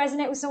 yeah, when you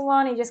resonate with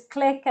someone, you just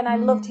click, and I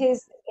loved Mm,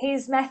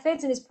 his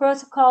methods and his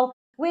protocol,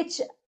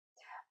 which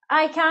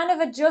I kind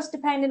of adjust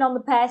depending on the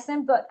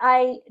person, but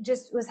I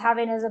just was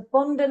having as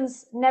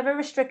abundance, never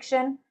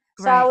restriction.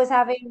 So I great. was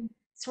having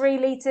 3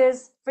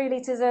 liters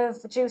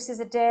of juices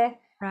a day.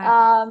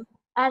 Right.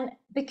 And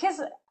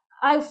because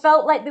I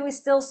felt like there was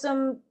still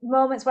some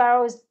moments where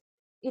I was,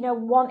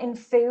 wanting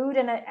food,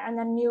 and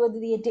I knew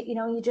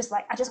you just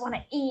like, I just want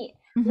to eat,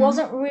 Mm-hmm.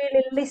 wasn't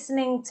really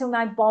listening to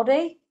my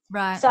body.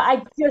 Right. So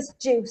I just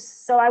juice.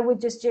 So I would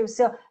just juice.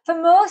 So for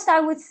most, I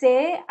would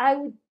say I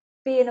would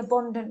be in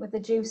abundant with the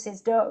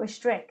juices, don't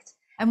restrict.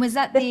 And was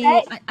that The the,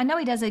 first, I know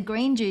he does a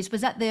green juice.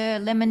 Was that the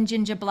lemon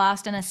ginger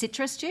blast and a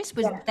citrus juice?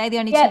 Was yeah, they the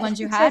only two yeah, ones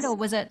you had, or citrus,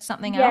 was it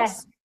something yeah.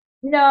 else?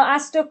 No, I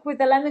stuck with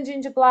the lemon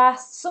ginger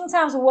blast,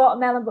 sometimes a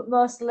watermelon, but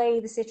mostly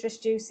the citrus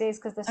juices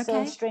because they're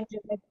so Okay.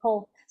 stringent, they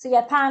pull. So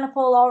yeah,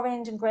 pineapple,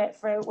 orange, and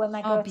grapefruit were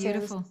my Oh, go-tos.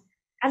 beautiful.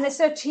 And they're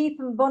so cheap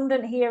and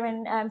abundant here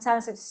in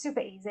Thailand, so it's super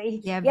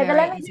easy. Yeah, Yeah, the very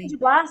lemon easy. ginger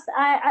blast,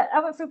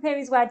 I went through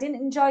periods where I didn't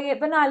enjoy it,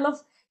 but no, I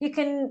love, you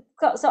can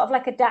sort of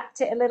like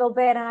adapt it a little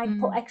bit, and I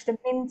put Mm, extra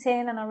mint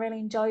in, and I really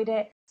enjoyed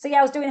it. So yeah,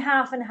 I was doing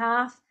half and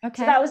half.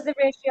 So that okay. was the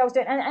ratio I was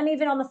doing. And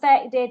even on the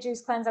 30-day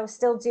juice cleanse, I was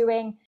still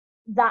doing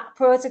that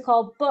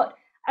protocol, but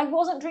I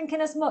wasn't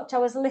drinking as much. I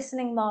was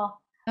listening more.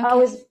 Okay.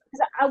 Because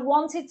I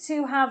wanted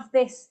to have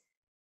this,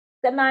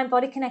 the mind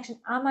body connection.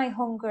 Am I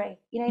hungry?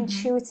 Mm-hmm.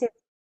 Intuitive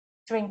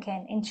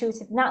drinking,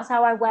 intuitive. And that's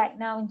how I work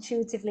now,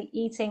 intuitively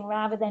eating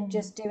rather than Mm.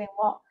 just doing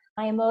what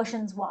my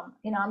emotions want.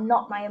 I'm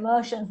not my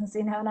emotions,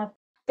 and I've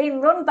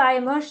been run by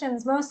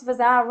emotions. Most of us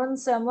are run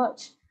so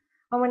much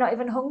when we're not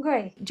even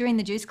hungry. During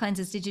the juice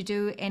cleanses, did you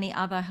do any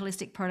other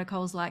holistic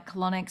protocols like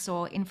colonics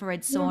or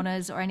infrared Mm.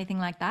 saunas or anything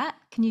like that?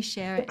 Can you The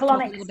talk a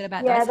little colonics, bit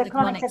about yeah, those? So the the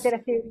colonics I colonics. did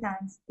a few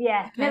times.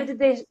 Yeah, never Okay. did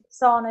the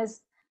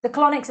saunas. The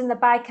colonics and the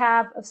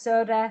bicarb of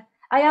soda.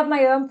 I have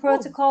my own Oh,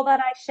 protocol that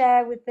I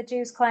share with the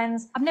juice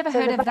cleanse. I've never So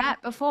heard the of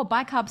that before.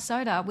 Bicarb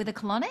soda with a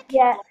colonic?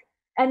 Yeah,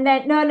 and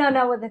then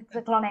no, with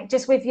the colonic,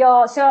 just with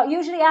your. So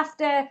usually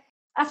after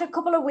a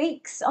couple of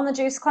weeks on the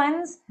juice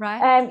cleanse,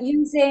 Right.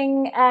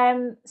 using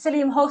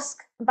psyllium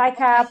husk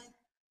bicarb, Okay.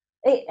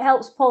 it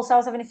helps pull. So I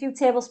was having a few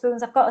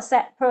tablespoons. I've got a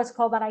set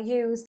protocol that I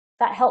use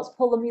that helps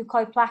pull the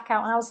mucoid plaque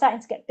out, and I was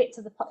starting to get bits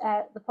of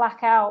the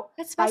plaque out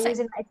That's by fascinating.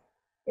 using like,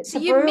 it's So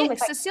a you broom.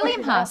 It's mix like a psyllium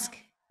pushes it out. husk.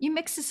 You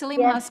mix a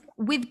psyllium Yeah, husk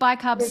with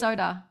bicarb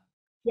soda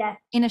yeah,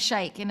 in a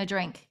shake, in a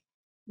drink.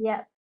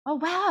 Yeah. Oh,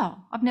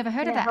 wow. I've never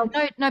heard of Yeah, that.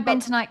 helps. No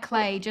bentonite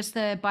clay, just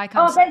the bicarb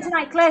Oh, soda.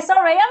 bentonite clay.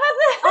 Sorry,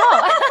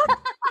 Oh,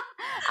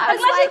 I I'm was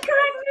glad you like,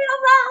 correct me on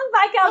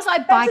that. I was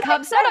like, Bentonite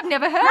bicarb soda. I've clay.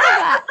 never heard of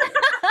that.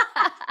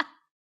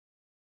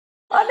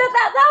 Oh no,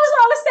 that was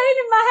what I was saying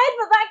in my head,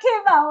 but that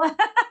came out.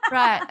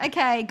 Right.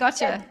 Okay.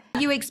 Gotcha.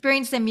 You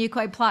experienced the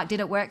mucoid plaque. Did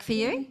it work for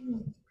you?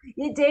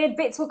 You did.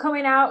 Bits were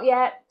coming out,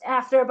 yeah,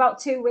 after about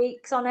 2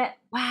 weeks on it.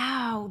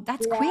 Wow.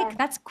 That's Yeah. quick.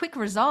 That's quick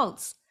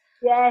results.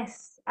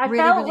 Yes. I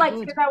Really, felt really like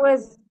good.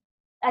 because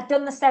I'd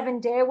done the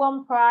 7-day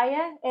one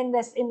prior in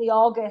the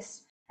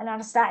August, and I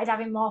started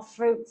having more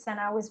fruits, and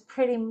I was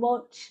pretty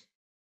much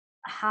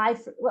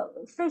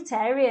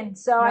fruitarian.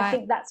 So I Right.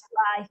 think that's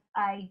why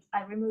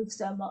I removed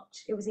so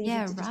much. It was easy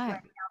Yeah, to just right.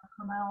 break down and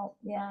come out.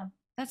 Yeah.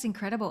 That's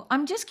incredible.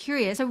 I'm just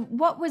curious. So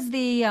what was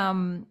the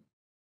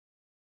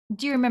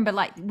do you remember,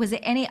 like, was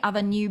there any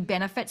other new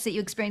benefits that you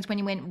experienced when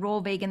you went raw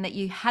vegan that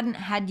you hadn't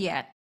had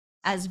yet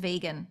as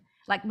vegan?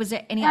 Like, was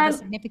there any other Um,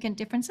 significant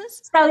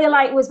differences?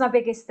 Cellulite was my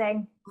biggest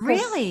thing because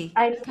Really?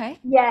 Okay.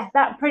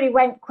 that pretty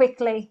went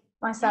quickly.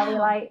 My Wow.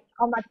 cellulite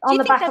on Do you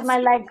the think back of my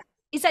leg.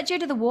 is that due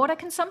to the water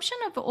consumption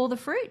of all the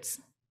fruits?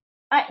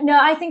 No,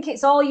 I think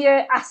it's all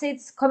your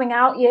acids coming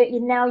out.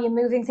 You're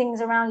moving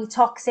things around. Your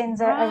toxins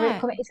are Right.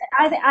 coming.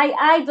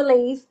 I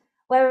believe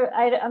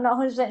I'm not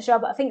 100% sure,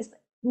 but I think it's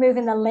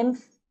moving the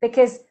lymph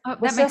because Oh,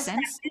 we're that so makes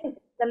sense.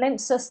 stagnant. The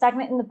lymph's so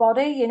stagnant in the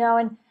body,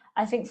 and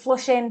I think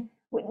flushing.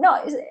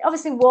 Not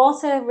obviously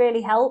water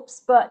really helps,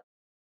 but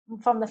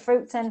from the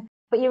fruits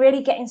but you're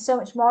really getting so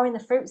much more in the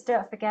fruits.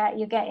 Don't forget,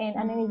 you're getting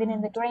and then even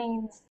in the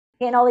greens,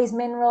 getting all these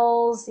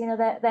minerals.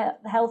 The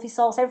healthy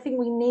salts, everything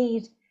we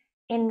need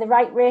in the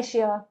right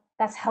ratio.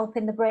 That's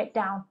helping the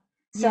breakdown.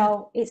 Yeah.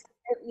 So you're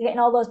getting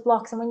all those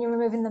blocks, and when you're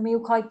removing the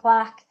mucoid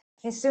plaque,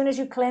 as soon as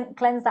you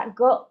cleanse that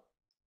gut,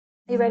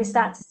 you really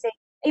start to see.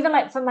 Even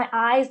like for my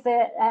eyes,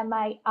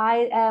 my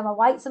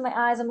whites of my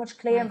eyes are much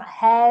clearer. Right. My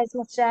hair is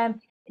much.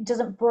 It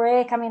doesn't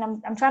break. I mean,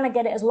 I'm trying to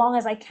get it as long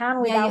as I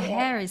can Yeah, your without it.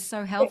 hair is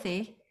so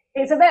healthy.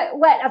 It's a bit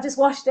wet. I've just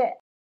washed it.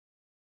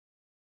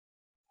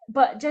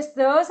 But just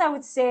those, I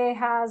would say,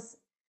 has.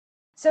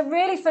 So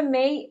really for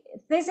me,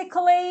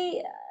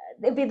 physically,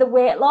 it'd be the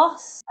weight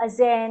loss, as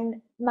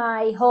in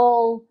my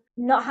whole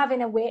not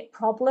having a weight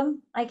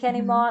problem like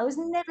anymore. It was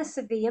never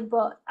severe,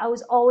 but I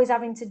was always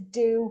having to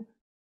do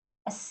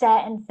a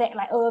certain thing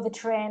like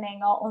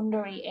overtraining or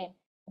under eating.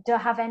 I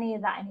don't have any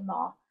of that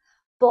anymore.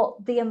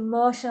 But the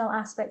emotional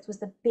aspect was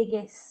the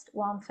biggest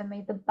one for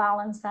me, the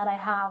balance that I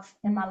have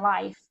in my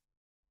life.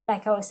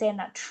 Like I was saying,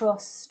 that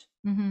trust,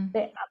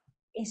 that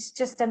it's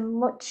just a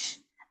much,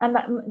 and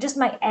just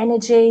my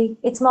energy,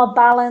 it's more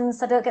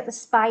balanced. I don't get the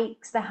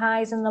spikes, the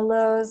highs and the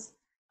lows.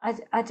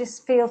 I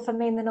just feel for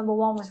me the number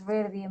one was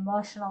really the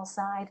emotional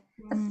side.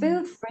 The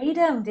food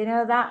freedom,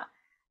 that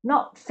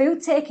not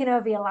food taking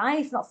over your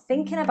life, not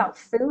thinking about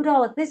food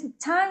all of this.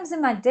 Times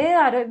in my day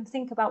I don't even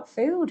think about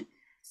food. I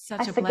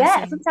Such a forget.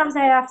 blessing. Sometimes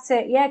I have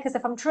to, because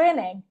if I'm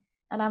training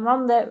and I'm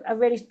on a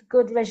really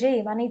good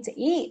regime, I need to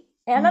eat.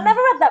 And I never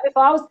had that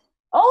before. I was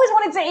always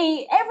wanted to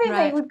eat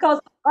everything Right. because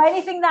or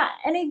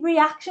any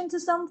reaction to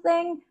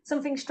something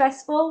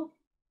stressful.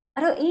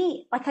 I don't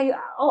eat. Like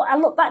I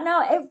look back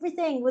now,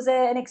 everything was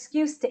an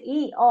excuse to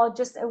eat or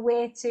just a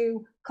way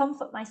to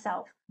comfort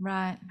myself.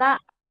 Right. That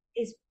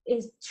is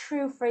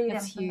true That's freedom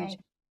for huge. me.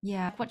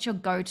 Yeah. What's your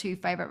go-to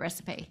favorite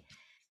recipe?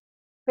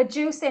 But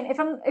juicing,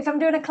 if I'm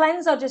doing a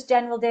cleanse or just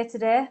general day to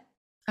day.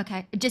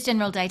 Okay. Just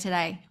general day to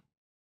day.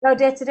 No,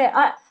 day to day.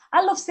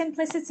 I love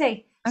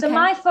simplicity. So Okay.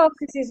 my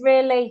focus is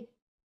really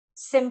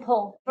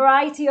simple.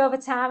 Variety over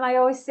time, I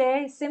always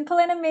say. Simple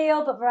in a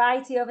meal, but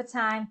variety over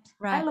time.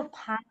 I Right. love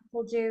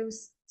pineapple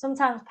juice,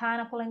 sometimes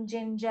pineapple and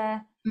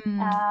ginger,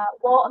 Mm,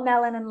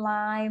 watermelon and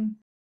lime,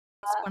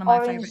 it's one of my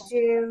orange favorites.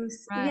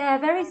 juice. Right. Yeah,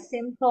 very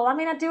simple. I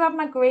mean, I do have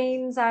my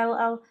greens. I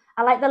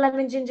like the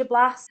lemon ginger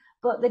blast,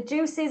 but the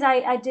juices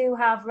I do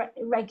have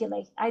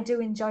regularly. I do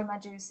enjoy my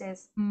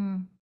juices.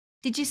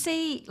 Did you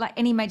see like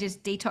any major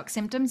detox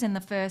symptoms in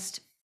the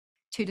first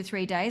 2 to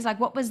 3 days? Like,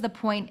 what was the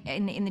point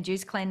in the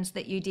juice cleanse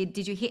that you did?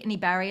 Did you hit any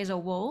barriers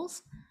or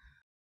walls?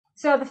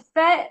 So the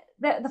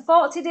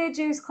 40-day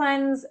juice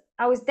cleanse,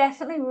 I was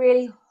definitely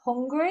really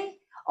hungry,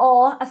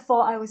 or I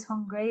thought I was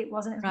hungry. It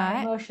wasn't, it was my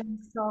Right.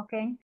 emotions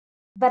talking.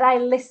 But I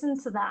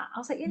listened to that. I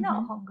was like, you're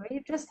not hungry.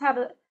 You've just had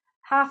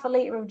half a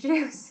liter of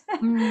juice.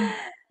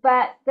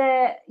 But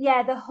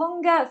the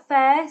hunger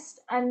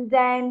first, and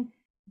then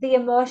the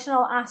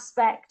emotional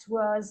aspect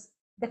was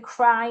the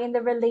crying,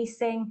 the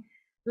releasing,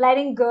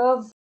 letting go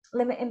of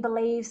limiting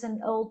beliefs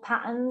and old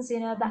patterns,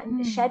 that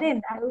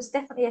shedding. It was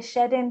definitely a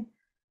shedding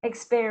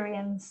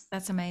experience.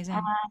 That's amazing.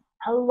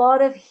 A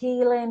lot of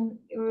healing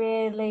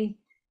really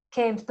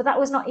came, but that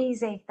was not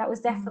easy. That was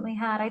definitely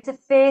hard. I had to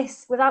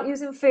face without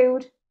using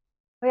food.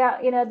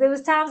 There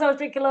was times I was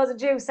drinking loads of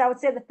juice. I would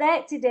say the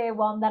 30-day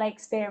one that I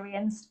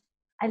experienced,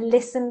 I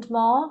listened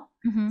more.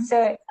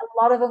 So a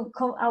lot of them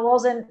I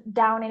wasn't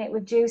downing it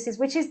with juices,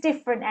 which is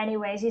different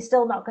anyways. You're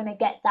still not going to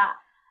get that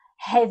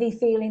heavy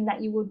feeling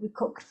that you would with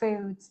cooked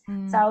foods.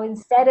 So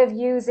instead of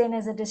using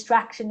as a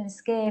distraction and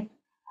escape,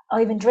 or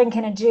even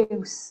drinking a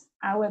juice,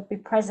 I would be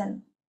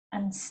present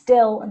and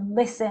still and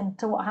listen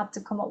to what had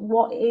to come up.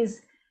 What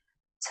is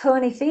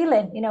Toni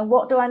feeling? You know,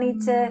 what do I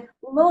need to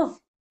love?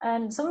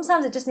 And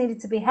sometimes it just needed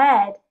to be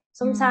heard.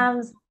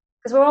 Sometimes,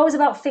 because we're always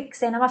about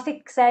fixing. Am I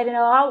fixated? You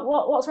know,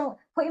 what's wrong?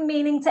 Putting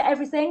meaning to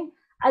everything.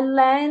 I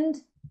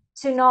learned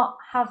to not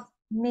have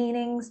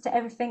meanings to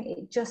everything.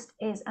 It just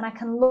is, and I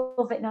can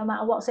love it no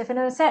matter what. So if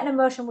a certain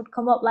emotion would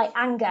come up, like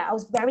anger, I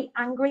was very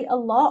angry a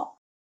lot,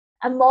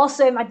 and more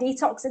so in my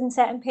detox in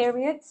certain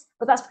periods.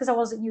 But that's because I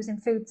wasn't using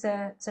food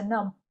to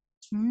numb.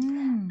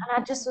 And I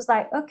just was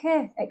like,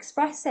 okay,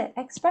 express it,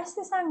 express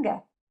this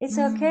anger. It's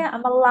okay.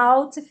 I'm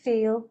allowed to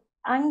feel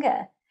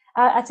anger.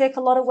 I take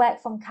a lot of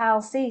work from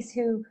Kyle Cease,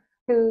 who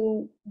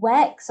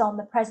works on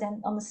the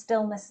present, on the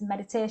stillness and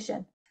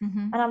meditation.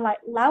 And I'm like,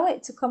 allow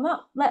it to come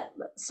up. Let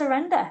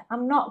surrender.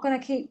 I'm not going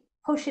to keep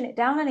pushing it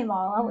down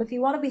anymore. If you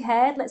want to be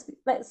heard,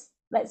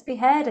 let's be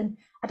heard. And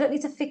I don't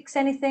need to fix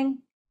anything.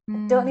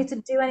 I don't need to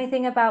do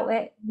anything about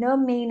it. No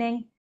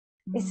meaning.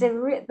 It's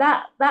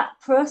that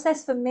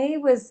process for me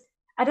was.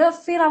 I don't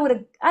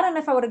know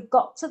if I would have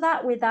got to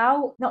that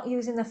without not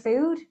using the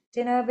food,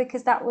 you know,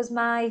 because that was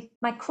my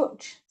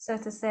crutch, so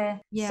to say.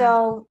 Yeah.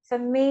 So for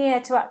me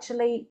to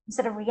actually,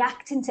 instead of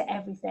reacting to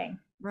everything,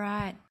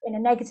 right, in a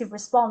negative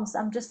response,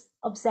 I'm just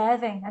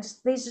observing.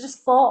 These are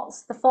just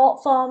thoughts, the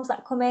thought forms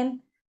that come in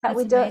that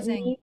we don't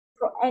need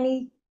for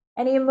any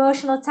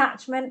emotional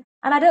attachment.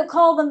 And I don't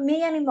call them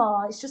me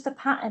anymore. It's just a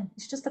pattern.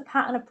 It's just a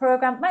pattern, a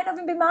program. It might not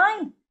even be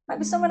mine. It might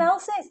be someone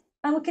else's.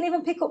 And we can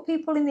even pick up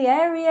people in the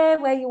area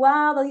where you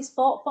are. These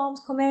thought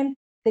forms come in,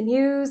 the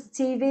news, the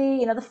TV,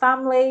 you know, the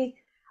family.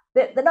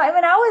 They're not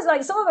even ours.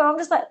 Like some of them, I'm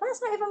just like, that's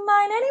not even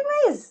mine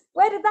anyways.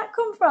 Where did that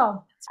come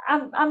from?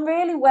 I'm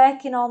really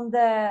working on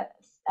the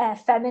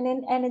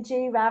feminine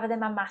energy rather than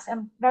my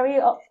I'm very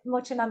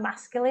much in my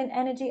masculine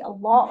energy a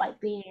lot,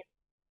 like being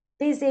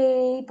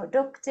busy,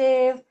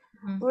 productive,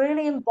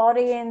 really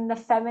embodying the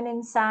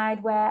feminine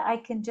side where I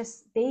can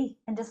just be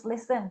and just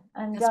listen.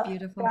 And don't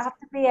have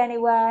to be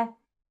anywhere.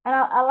 And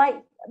I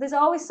like, there's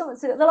always something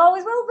to it. There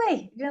always will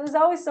be, you know, there's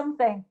always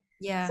something.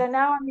 Yeah. So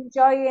now I'm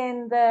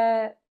enjoying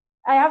I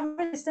have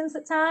resistance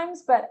at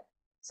times, but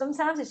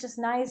sometimes it's just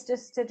nice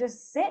just to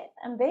sit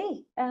and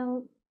be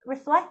and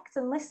reflect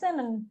and listen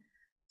and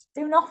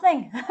do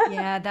nothing.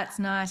 Yeah, that's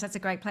nice. That's a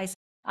great place.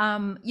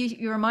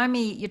 You remind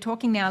me, you're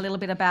talking now a little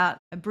bit about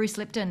Bruce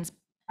Lipton's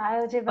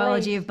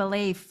Biology of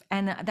Belief,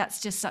 and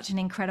that's just such an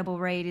incredible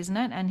read, isn't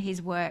it? And his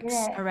works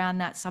around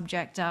that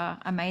subject are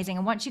amazing.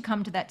 And once you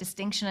come to that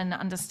distinction and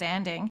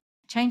understanding,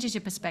 changes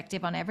your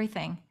perspective on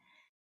everything.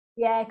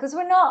 Yeah, because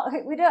we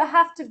don't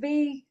have to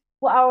be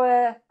what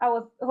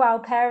our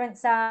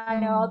parents are,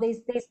 you know,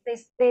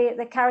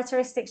 the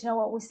characteristics, you know,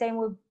 what we're saying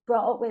we're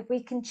brought up with.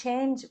 We can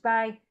change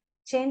by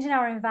changing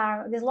our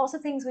environment. There's lots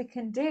of things we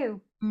can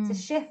do to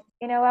shift.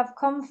 You know, I've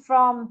come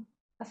from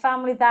a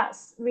family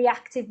that's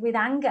reactive with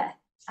anger.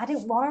 I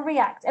didn't want to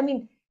react. I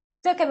mean,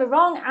 don't get me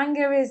wrong,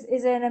 anger is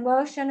an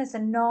emotion. It's a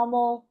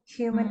normal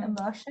human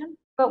emotion.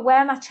 But where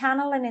am I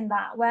channeling in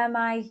that? Where am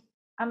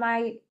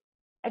I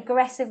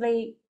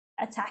aggressively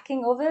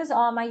attacking others,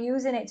 or am I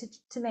using it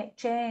to make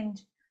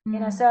change? You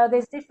know, so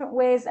there's different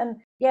ways.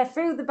 And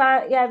through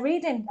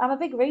reading. I'm a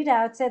big reader.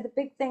 I'd say the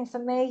big thing for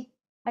me,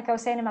 like I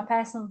was saying in my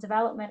personal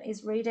development,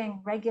 is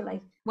reading regularly.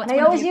 What's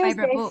one of your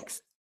favorite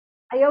books?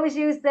 I always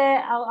use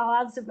I'll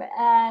answer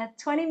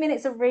 20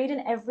 minutes of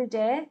reading every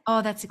day.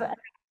 Oh, that's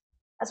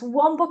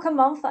one book a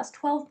month. That's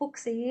 12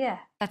 books a year.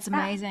 That's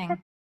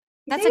amazing.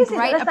 That's a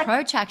great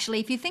approach, actually.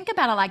 If you think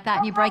about it like that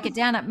and you break it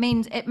down,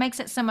 it makes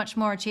it so much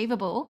more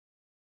achievable.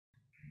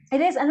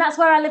 It is, and that's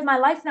where I live my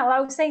life now. I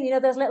was saying, you know,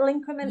 those little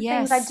increment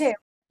things I do.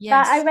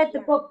 Yes. I read the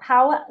book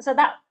Power. So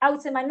that, I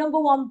would say my number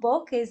one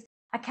book is,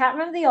 I can't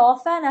remember the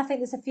author, and I think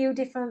there's a few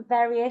different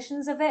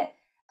variations of it.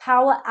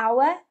 Power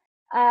Hour.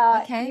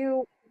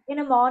 You in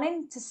the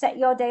morning to set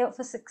your day up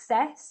for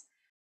success,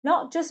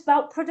 not just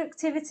about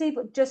productivity,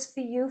 but just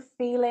for you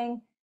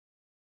feeling,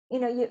 you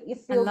know, you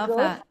feel good.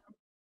 That.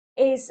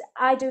 Is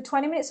I do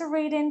 20 minutes of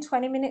reading,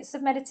 20 minutes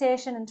of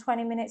meditation, and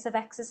 20 minutes of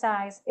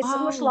exercise. It's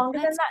much longer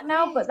than that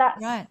now, but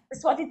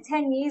that's what I did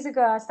 10 years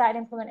ago. I started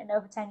implementing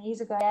over 10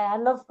 years ago. Yeah,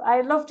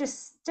 I love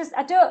just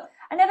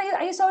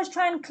I used to always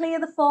try and clear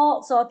the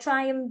thoughts or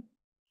try and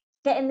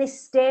get in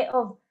this state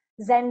of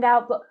zened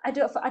out, but I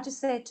just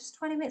say just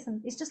 20 minutes,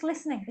 and it's just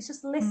listening. It's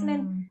just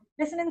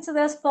listening to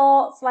those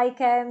thoughts.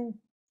 Like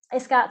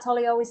Eckhart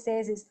Tolle always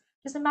says, is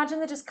just imagine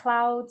they're just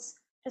clouds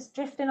just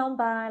drifting on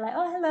by, like,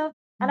 oh, hello.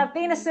 And I've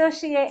been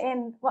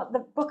associating, what the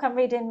book I'm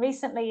reading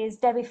recently is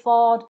Debbie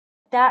Ford,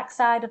 Dark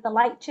Side of the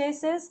Light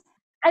Chasers.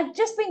 I've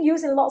just been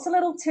using lots of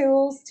little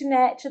tools to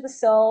nurture the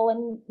soul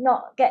and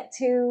not get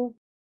too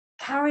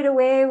carried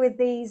away with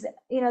these,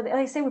 you know, like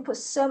I say, we put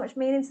so much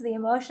meaning to the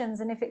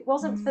emotions. And if it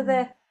wasn't for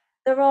the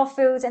raw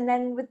foods and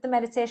then with the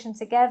meditation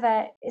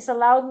together, it's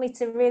allowed me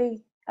to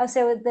really, I would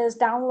say, with those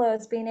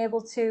downloads, being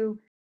able to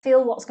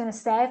feel what's going to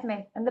serve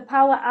me. And the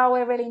Power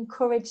Hour really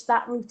encouraged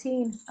that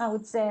routine, I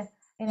would say.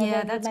 You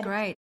know, that's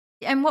great.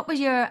 And what were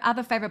your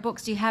other favorite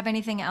books? Do you have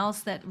anything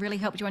else that really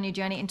helped you on your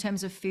journey in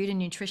terms of food and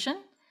nutrition?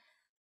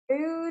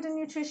 Food and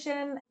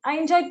nutrition. I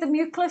enjoyed the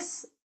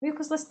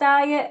mucusless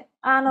diet,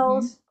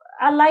 Arnold. Hmm.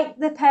 I like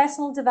the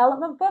personal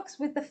development books.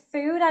 With the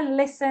food, I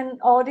listen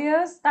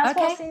audios. That's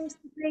what Okay. seems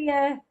to be.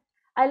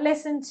 I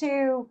listen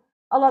to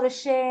a lot of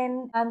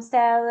Shane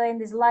Sterling.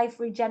 There's Life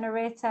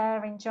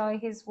Regenerator. Enjoy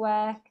his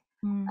work.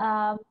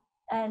 Mm.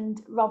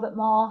 And Robert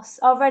Morse.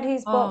 I've read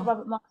his book, Oh,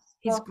 Robert Morse's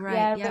he's book. great.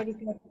 Yeah, Yep. really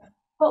good.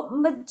 But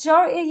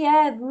majority,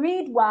 yeah,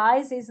 read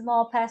wise is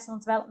more personal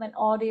development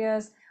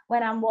audios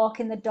when I'm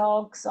walking the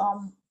dogs.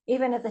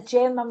 Even at the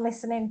gym, I'm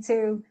listening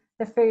to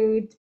the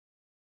food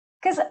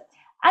because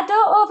I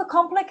don't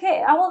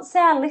overcomplicate. I won't say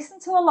I listen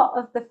to a lot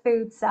of the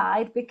food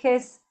side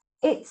because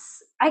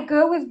I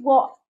go with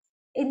what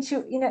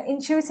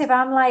intuitive.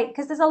 I'm like,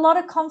 because there's a lot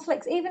of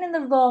conflicts even in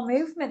the raw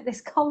movement.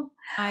 There's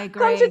I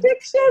agree.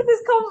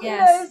 contradictions.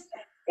 Yes.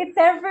 It's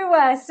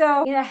everywhere.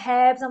 So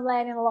herbs. I'm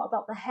learning a lot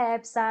about the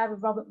herb side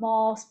with Robert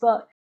Morse,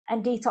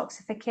 and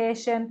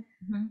detoxification.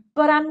 Hmm.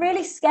 But I'm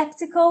really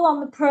skeptical on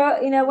the pro.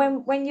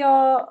 When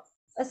you're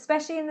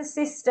especially in the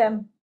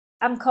system,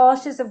 I'm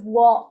cautious of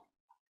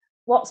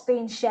what's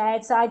being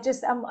shared. So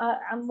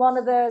I'm one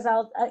of those.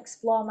 I'll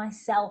explore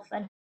myself,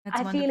 and That's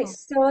I feel wonderful.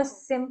 it's so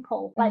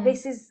simple. Like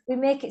Mm. we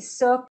make it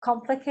so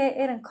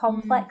complicated and Mm.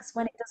 complex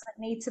when it doesn't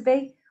need to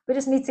be. We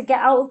just need to get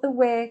out of the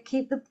way,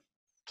 keep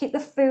the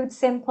food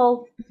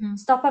simple, Hmm.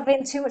 stop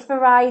having too much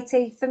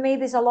variety. For me,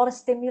 there's a lot of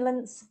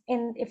stimulants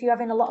in if you're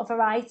having a lot of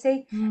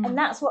variety, and Mm.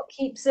 that's what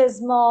keeps us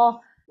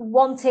more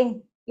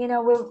wanting.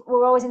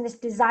 We're always in this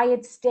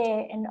desired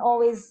state and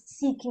always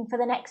seeking for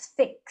the next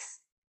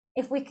fix.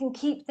 If we can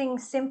keep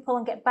things simple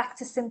and get back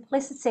to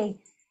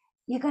simplicity,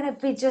 you're going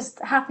to be just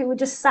happy. We're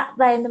just sat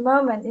there in the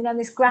moment.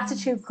 This Mm.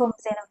 gratitude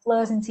comes in and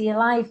flows into your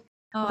life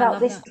Oh, I without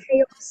love this that.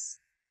 chaos.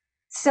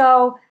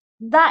 So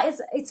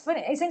it's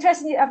funny. It's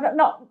interesting. I've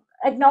not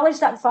acknowledged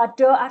that before. I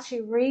don't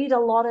actually read a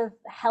lot of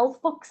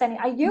health books.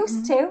 I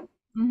used Hmm. to,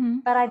 Hmm.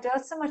 but I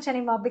don't so much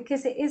anymore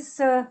because it is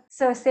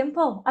so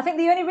simple. I think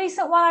the only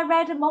recent one I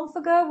read a month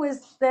ago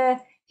was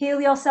the Heal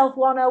Yourself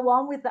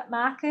 101 with that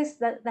Marcus,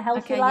 the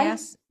Healthy Okay. Life.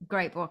 Yes.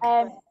 Great book.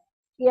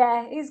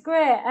 Yeah, it's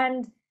great,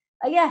 and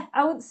yeah,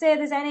 I wouldn't say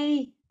there's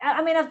any.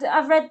 I mean,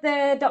 I've read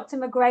the Dr.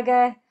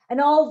 McGregor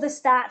and all the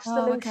starch Oh,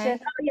 solution. okay.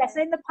 Oh yes,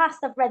 in the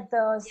past I've read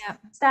those Yeah.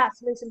 starch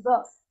solution,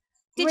 but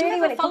Did you really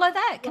ever when it comes, follow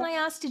that? to Can I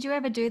ask, did you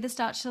ever do the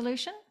starch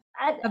solution?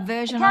 A I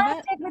version of kind of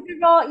it? did with the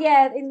raw,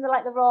 yeah, in the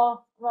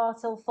raw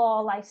till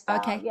four lifestyle,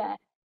 Okay. yeah,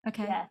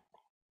 Okay. yeah.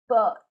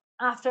 But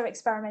after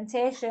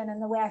experimentation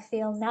and the way I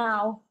feel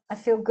now, I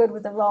feel good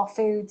with the raw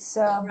foods,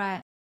 so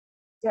Right.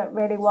 don't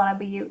really want to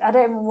be. I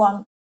don't even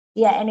want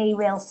any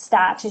real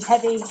starches,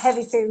 heavy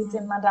foods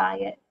in Mm. my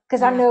diet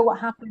because I Yeah. know what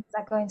happens.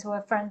 I go into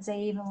a frenzy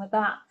even with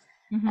that.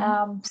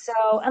 Hmm. So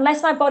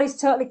unless my body's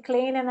totally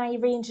clean and I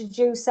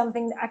reintroduce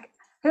something,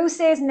 who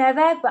says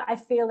never? But I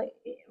feel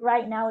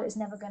right now it's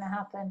never going to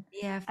happen.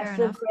 Yeah. I Fair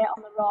feel enough. great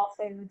on the raw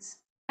foods.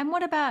 And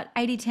what about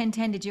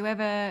 80-10-10? Did you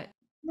ever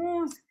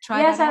try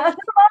Yes, that out?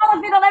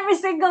 I've been on every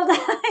single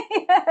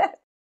diet.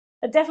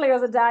 It definitely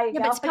was a diet Yeah,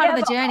 but girl. it's part of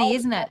Forget the about journey,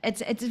 isn't that.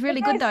 it? It's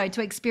really It good is. though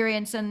to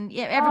experience, and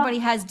yeah, Oh, everybody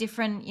has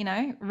different,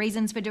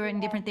 reasons for doing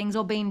different things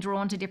or being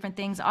drawn to different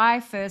things. I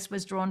first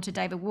was drawn to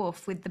David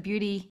Wolf with the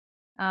beauty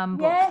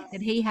book yes,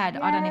 that he had.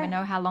 I don't even yeah,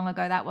 know how long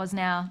ago that was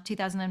now,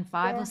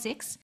 2005 or yeah.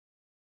 six.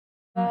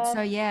 So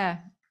Uh, yeah.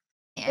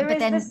 Yeah, but there's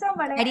then so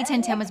many.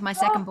 80-10-10 was my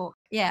second book.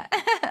 Yeah.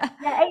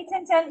 Yeah, 8,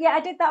 10, 10. Yeah, I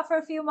did that for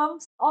a few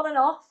months, on and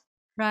off.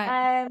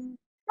 Right.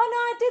 Oh no,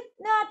 I did.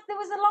 No, there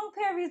was a long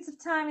periods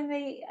of time in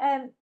the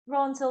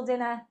raw until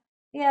dinner.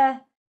 Yeah,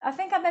 I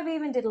think I maybe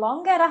even did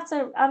longer.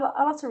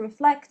 I'll have to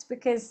reflect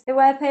because there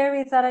were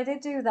periods that I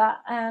did do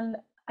that, and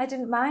I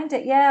didn't mind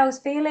it. Yeah, I was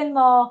feeling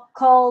more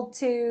called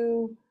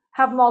to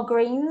have more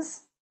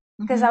greens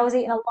because I Hmm. was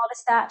eating a lot of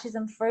starches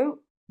and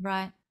fruit.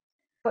 Right.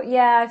 But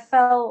yeah,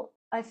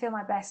 I feel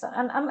my best,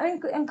 and I'm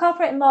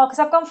incorporating more because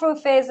I've gone through a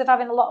phase of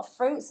having a lot of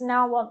fruits, and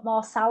now I want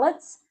more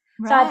salads.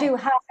 So I Right. do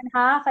half and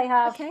half.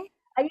 Okay.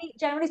 I eat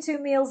generally 2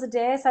 meals a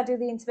day, so I do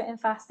the intermittent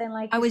fasting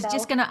like I was just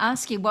yourself. going to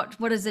ask you what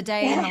does a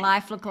day in the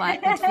life look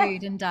like with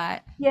food and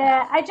diet?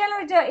 Yeah, I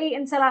generally don't eat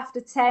until after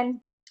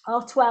 10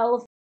 or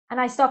 12, and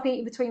I stop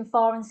eating between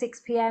 4 and 6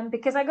 p.m.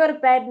 because I go to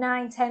bed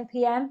 9, 10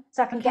 p.m.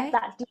 so I can get Okay.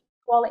 that deep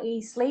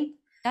quality sleep.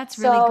 That's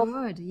really So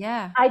good.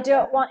 Yeah. I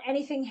don't want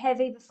anything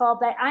heavy before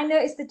bed. I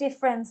notice the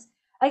difference.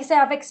 Like I say,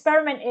 I've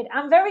experimented.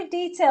 I'm very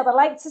detailed. I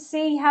like to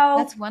see how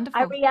That's I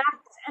wonderful. react.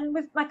 And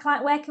with my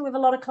client, working with a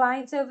lot of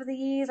clients over the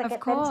years, I Of get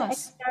them to course.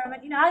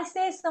 experiment. I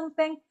say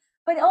something,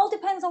 but it all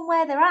depends on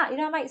where they're at.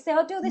 I might say,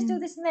 "Oh, do Mm.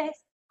 this, and this,"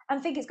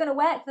 and think it's going to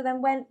work for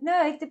them. When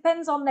no, it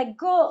depends on their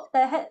gut,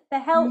 their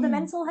health, their Mm.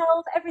 mental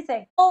health,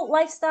 everything. All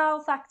lifestyle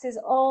factors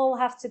all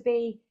have to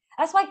be.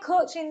 That's why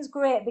coaching's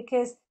great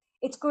because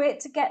it's great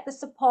to get the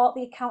support,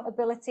 the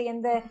accountability,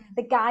 and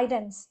the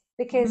guidance.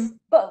 Because, Hmm.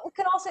 but we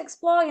can also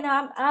explore.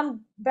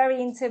 I'm very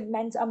into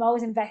I'm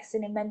always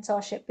investing in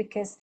mentorship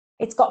because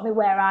it's got me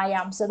where I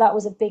am. So that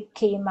was a big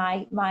key in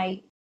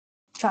my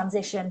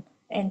transition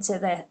into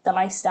the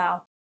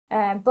lifestyle.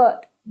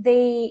 But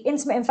the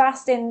intermittent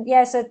fasting,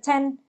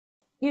 so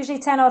usually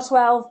 10 or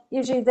 12,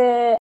 usually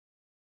the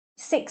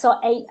 6 or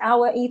 8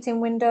 hour eating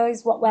window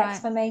is what works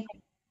for me.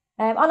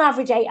 On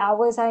average, 8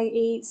 hours I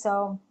eat.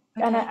 So,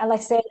 and like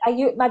I said,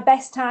 my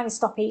best time is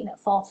stop eating at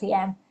 4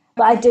 p.m.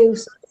 But I do,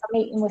 so if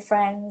I'm eating with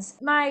friends.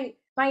 My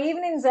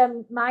evenings are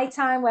my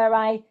time where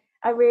I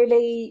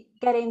really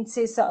get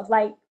into sort of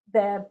like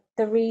the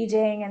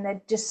reading and the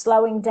just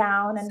slowing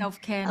down and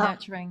self-care,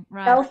 nurturing,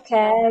 right?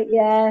 Self-care,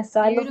 yeah.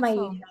 So Beautiful. I love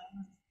my evenings.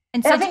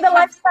 And so I think the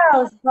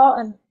lifestyle is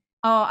important.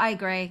 Oh, I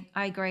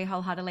agree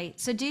wholeheartedly.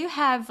 So do you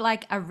have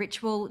like a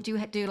ritual? Do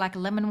you do like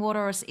lemon water,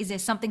 or is there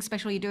something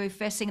special you do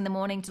first thing in the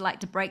morning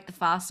to break the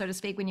fast, so to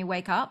speak, when you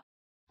wake up?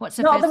 What's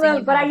the Not first the thing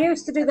milk, but I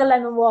used to do the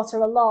lemon water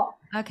a lot.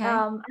 Okay.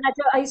 And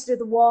I used to do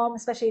the warm,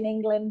 especially in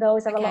England. They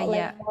always have a lot of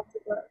lemon water.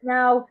 But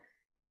now,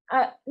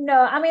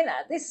 no, I mean,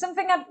 it's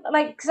something I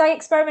like because I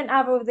experiment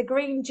either with the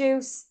green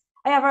juice.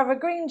 I either have a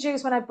green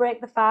juice when I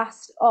break the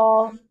fast,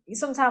 or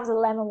sometimes a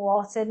lemon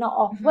water, not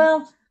off.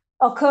 Well,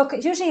 or coconut.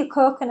 It's usually a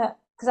coconut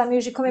because I'm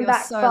usually coming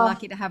back from. You're so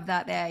lucky to have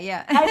that there,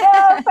 yeah. I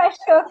know, fresh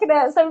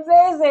coconut. It's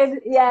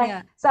amazing.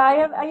 Yeah. So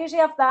I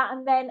usually have that,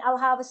 and then I'll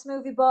have a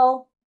smoothie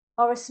bowl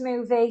or a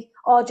smoothie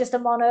or just a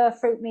mono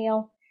fruit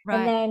meal. Right.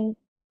 And then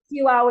a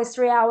few hours,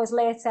 3 hours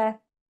later,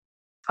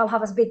 I'll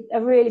have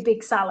a really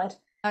big salad.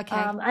 Okay.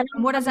 And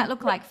what does that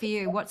look like for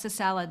you? What's a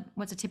salad?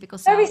 What's a typical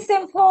salad? Very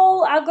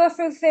simple. I'll go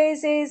through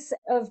phases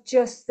of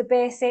just the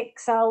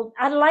basics.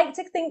 I like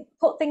to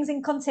put things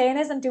in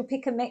containers and do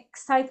pick and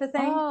mix type of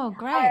thing. Oh,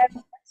 great.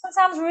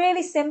 Sometimes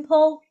really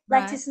simple,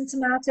 lettuce and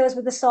tomatoes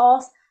with the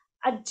sauce.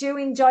 I do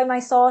enjoy my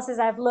sauces.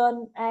 I've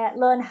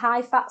learned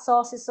high fat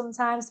sauces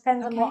sometimes,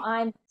 depends on what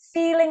I'm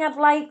feeling I'd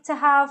like to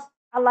have.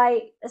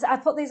 I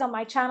put these on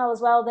my channel as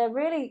well.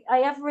 I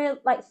have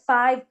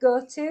 5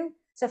 go-to.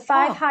 So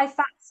 5 high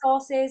fat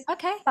sauces,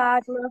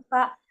 5 low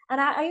fat. And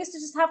I used to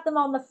just have them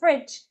on the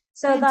fridge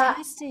so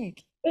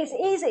Fantastic. that it's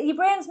easy. Your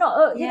brain's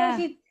not,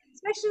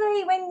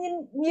 especially when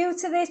you're new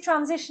to this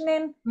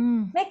transitioning,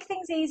 make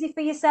things easy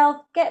for yourself.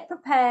 Get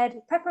prepared.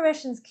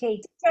 Preparation's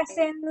key.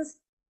 Dressings,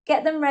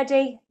 get them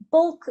ready.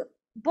 Bulk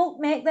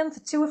make them for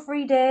 2 or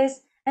 3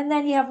 days. And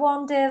then you have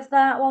one day of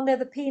that, one day of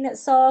the peanut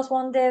sauce,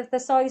 one day of the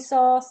soy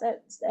sauce.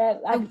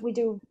 We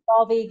do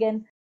all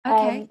vegan.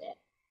 Okay.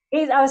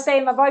 I was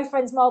saying my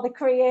boyfriend's more the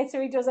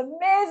creator. He does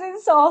amazing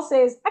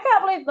sauces. I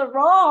can't believe they're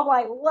raw. I'm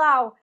like,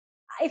 wow.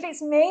 If it's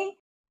me,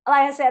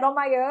 like I said, on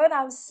my own,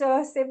 I'm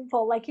so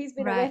simple. Like he's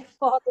been away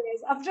for 4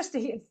 days. I've just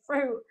eaten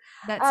fruit.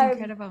 That's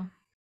incredible.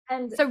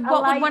 And so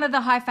what would one of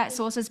the high fat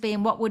sauces be,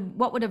 and what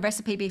would a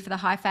recipe be for the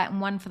high fat and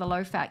one for the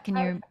low fat? Can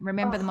you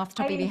remember them off the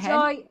top of your head?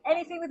 I enjoy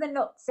anything with the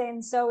nuts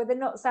in. So with the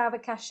nuts, either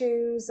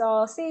cashews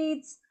or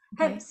seeds,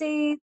 hemp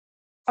seeds,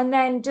 and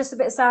then just a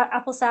bit of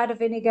apple cider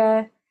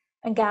vinegar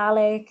and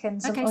garlic and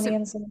some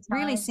onions. Sometimes.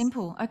 Really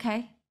simple.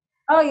 Okay.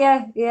 Oh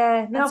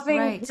yeah. That's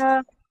great.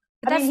 But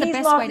that's the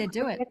best way to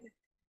do it.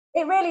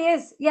 It really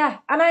is, yeah.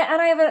 And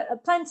I have a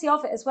plenty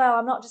of it as well.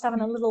 I'm not just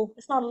having a little.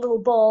 It's not a little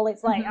bowl.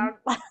 It's like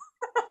I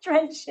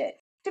drench it,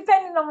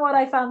 depending on what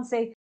I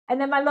fancy. And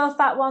then my low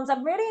fat ones,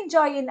 I'm really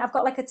enjoying. I've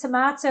got like a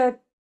tomato.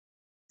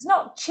 It's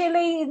not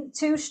chili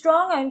too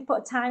strong. I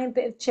put a tiny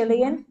bit of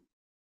chili in,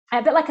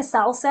 a bit like a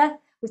salsa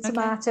with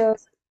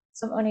tomatoes,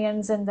 some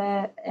onions, and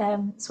the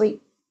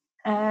sweet.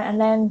 And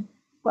then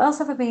what else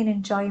have I been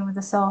enjoying with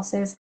the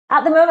sauces?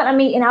 At the moment, I'm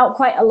eating out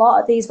quite a lot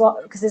at these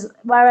because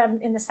where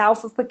I'm in the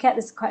south of Phuket,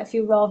 there's quite a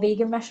few raw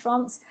vegan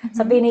restaurants.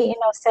 So I've been eating.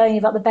 I was telling you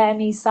about the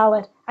Burmese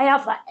salad. I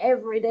have that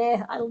every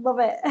day. I love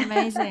it.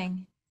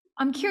 Amazing.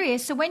 I'm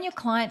curious. So when your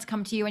clients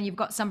come to you and you've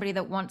got somebody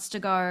that wants to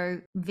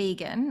go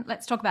vegan,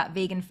 let's talk about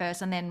vegan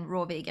first and then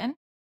raw vegan.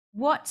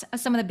 What are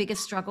some of the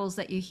biggest struggles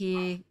that you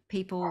hear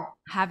people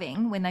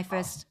having when they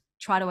first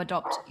try to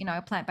adopt,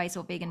 a plant-based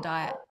or vegan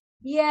diet?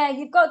 Yeah,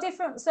 you've got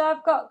different. So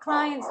I've got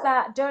clients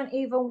that don't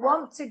even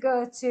want to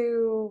go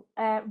to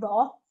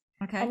raw.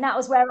 Okay. And that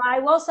was where I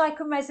was. So I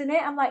can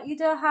resonate. I'm like, you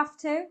don't have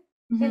to,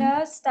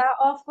 start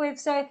off with.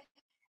 So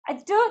I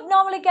don't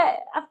normally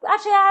I've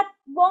actually had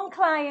one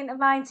client of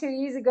mine 2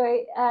 years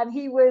ago.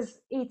 He was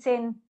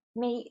eating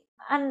meat,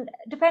 and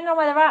depending on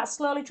where they're at,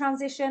 slowly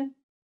transition.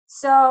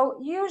 So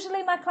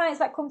usually my clients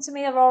that come to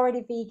me are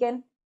already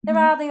vegan. There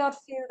are the odd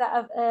few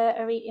that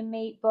are eating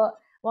meat, but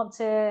want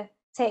to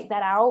take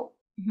that out.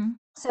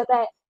 So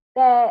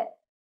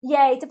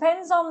it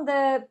depends on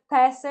the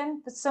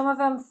person, but some of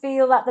them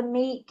feel that the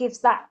meat gives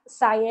that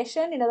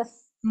satiation, the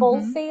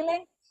full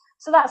feeling.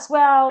 So that's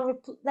where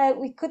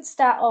we could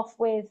start off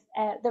with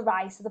the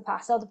rice or the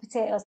pasta or the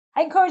potatoes.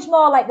 I encourage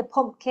more like the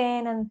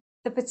pumpkin and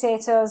the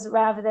potatoes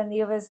rather than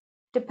the others,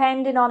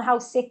 depending on how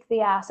sick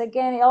they are. So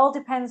again, it all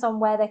depends on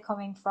where they're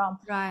coming from.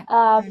 Right.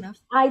 Fair enough.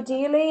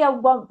 Ideally, I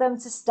want them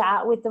to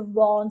start with the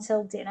raw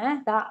until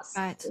dinner. That's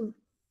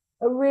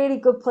a really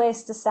good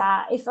place to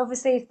start. If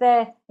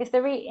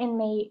they're eating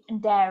meat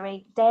and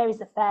dairy is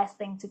the first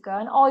thing to go,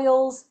 and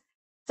oils.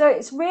 So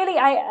it's really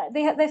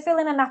they fill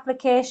in an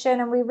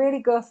application and we really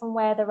go from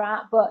where they're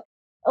at. But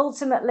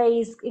ultimately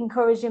is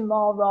encouraging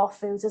more raw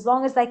foods. As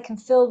long as they can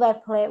fill their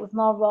plate with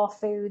more raw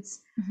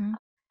foods,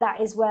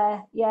 that is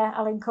where,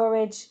 I'll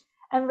encourage.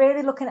 And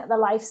really looking at the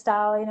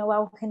lifestyle,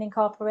 where we can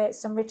incorporate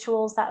some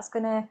rituals that's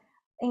going to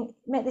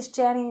make this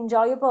journey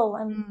enjoyable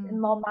and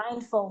more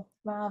mindful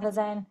rather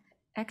than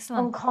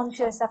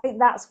unconscious. I think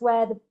that's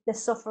where the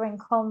suffering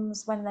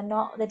comes when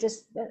they're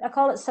just, I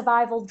call it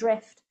survival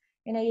drift.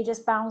 You're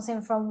just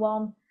bouncing from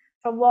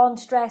one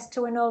stress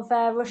to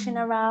another, rushing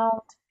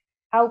around.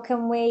 How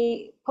can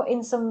we put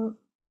in some,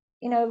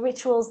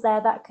 rituals there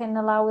that can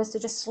allow us to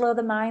just slow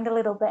the mind a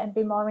little bit and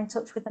be more in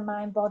touch with the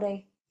mind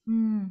body?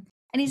 And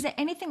is there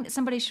anything that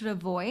somebody should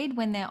avoid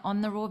when they're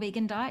on the raw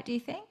vegan diet, do you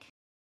think?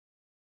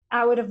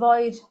 I would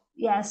avoid,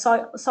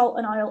 salt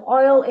and oil.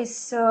 Oil is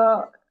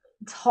so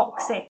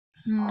toxic.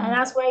 And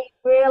that's where you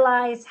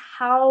realize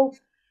how,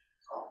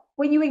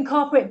 when you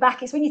incorporate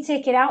back, it's when you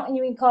take it out and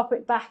you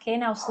incorporate back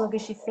in, how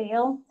sluggish you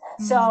feel.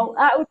 So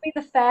that would be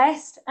the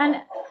first.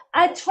 And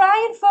I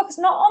try and focus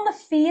not on the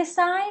fear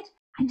side.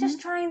 I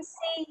just try and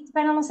see,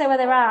 depending on, say, where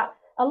they're at.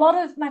 A lot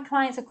of my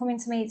clients are coming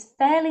to me, it's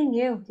fairly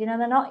new.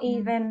 They're not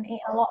even eating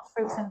a lot of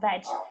fruits and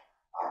veg.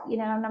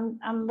 And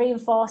I'm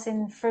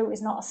reinforcing fruit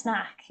is not a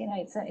snack.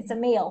 It's a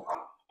meal.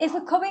 If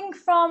we're coming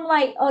from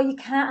like, oh, you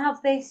can't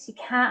have this, you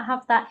can't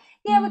have that.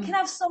 Yeah, we can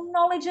have some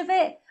knowledge of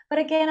it. But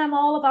again, I'm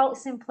all about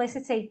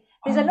simplicity.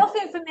 There's enough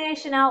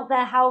information out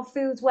there how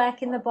foods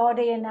work in the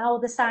body and how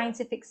the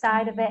scientific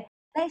side of it.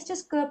 Let's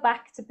just go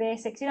back to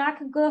basics. I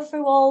could go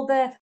through all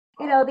the,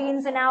 the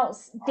ins and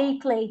outs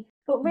deeply,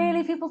 but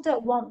really people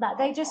don't want that.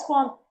 They just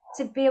want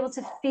to be able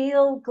to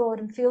feel good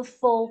and feel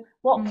full.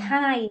 What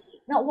can I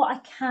eat? Not what I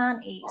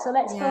can't eat. So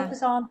let's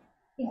focus on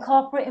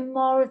incorporating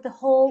more of the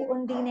whole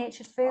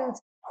undenatured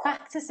foods.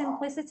 Back to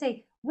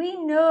simplicity.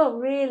 We know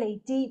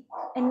really deep,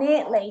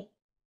 innately,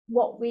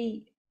 what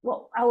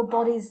our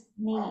bodies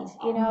need.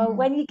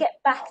 When you get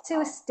back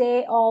to a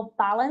state of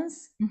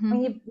balance,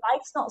 when your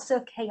life's not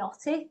so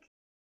chaotic,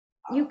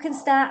 you can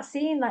start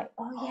seeing like,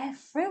 oh yeah,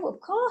 fruit, of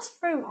course,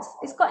 fruits.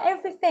 It's got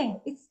everything.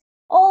 It's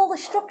all the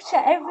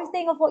structure,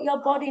 everything of what your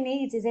body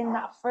needs is in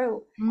that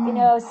fruit.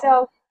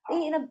 So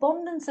eat an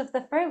abundance of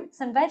the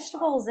fruits and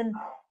vegetables and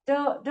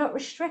don't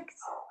restrict.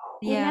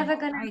 You're never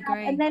gonna have,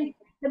 and then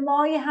the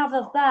more you have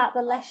of that,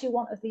 the less you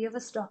want of the other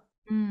stuff.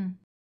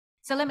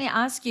 So let me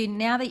ask you,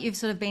 now that you've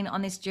sort of been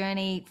on this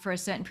journey for a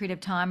certain period of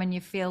time and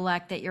you feel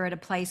like that you're at a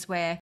place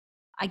where,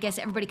 I guess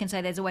everybody can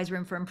say there's always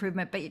room for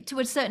improvement, but to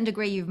a certain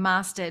degree you've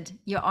mastered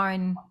your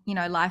own,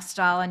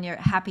 lifestyle and you're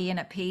happy and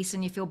at peace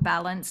and you feel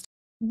balanced.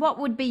 What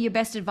would be your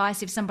best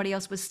advice if somebody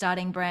else was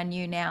starting brand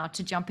new now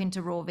to jump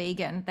into raw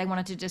vegan? They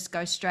wanted to just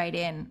go straight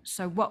in.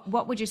 So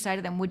what would you say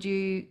to them? Would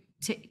you,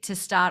 to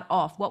start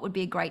off, what would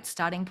be a great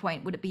starting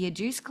point? Would it be a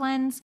juice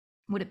cleanse?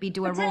 Would it be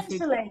do a raw food?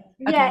 Potentially,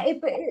 yeah.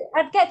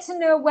 I'd get to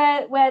know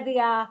where they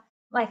are.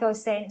 Like I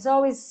was saying, it's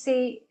always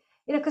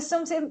because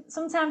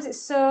sometimes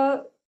it's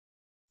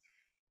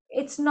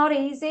not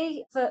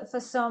easy for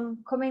some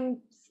coming,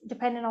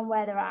 depending on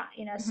where they're at.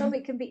 Some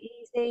it can be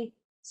easy,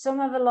 some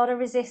have a lot of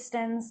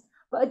resistance,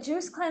 but a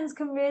juice cleanse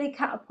can really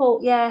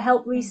catapult,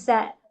 help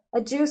reset. A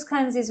juice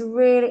cleanse is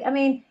really,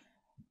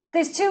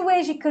 there's two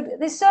ways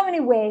there's so many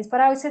ways,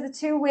 but I would say the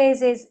two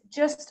ways is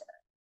just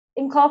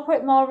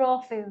incorporate more raw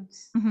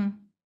foods.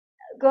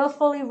 Go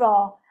fully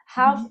raw.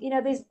 Have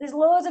there's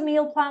loads of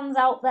meal plans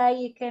out there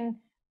you can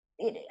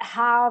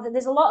have.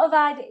 There's a lot of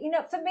ideas.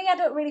 For me, I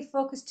don't really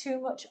focus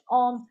too much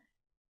on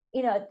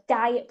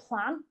diet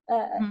plan.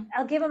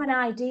 I'll give them an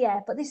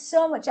idea, but there's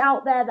so much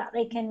out there that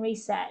they can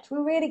research.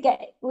 We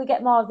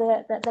get more of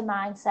the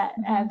mindset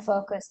and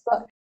focus.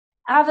 But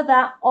either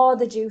that or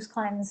the juice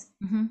cleanse.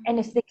 And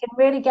if they can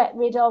really get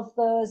rid of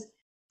the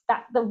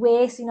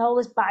waste, all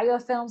those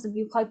biofilms, the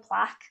mucoid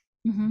plaque,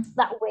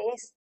 that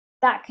waste,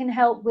 that can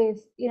help with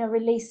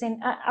releasing.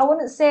 I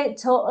wouldn't say it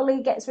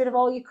totally gets rid of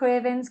all your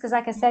cravings, because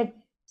like I said,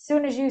 as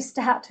soon as you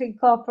start to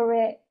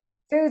incorporate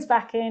foods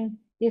back in,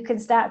 you can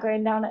start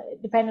going down,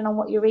 depending on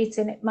what you're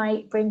eating, it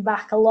might bring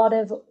back a lot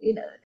of,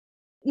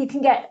 you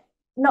can get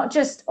not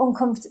just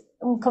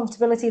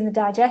uncomfortability in the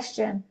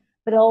digestion,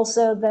 but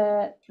also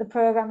the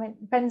programming,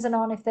 depending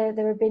on if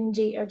they're a binge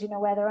eater,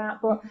 where they're at.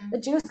 But the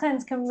juice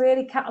cleanse can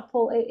really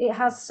catapult. It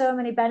has so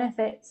many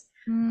benefits.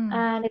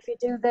 And if you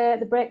do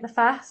the break the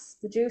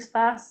fast, the juice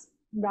fast,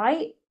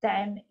 right,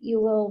 then you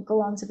will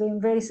go on to being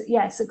really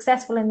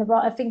successful in the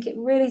raw. I think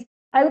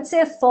I would say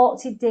a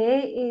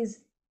 40-day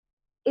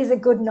is a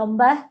good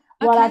number.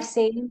 What I've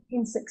seen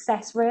in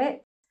success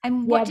rate.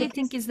 And what do you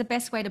think is the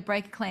best way to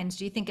break a cleanse?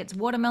 Do you think it's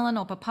watermelon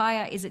or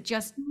papaya? Is it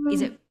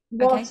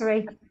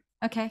watery?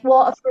 Okay.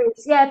 Water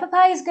fruits. Yeah,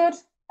 papaya is good.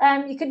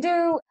 You could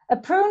do a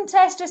prune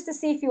test just to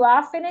see if you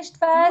are finished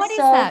first. What is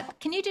that?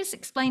 Can you just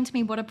explain to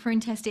me what a prune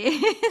test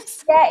is?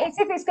 Yeah, it's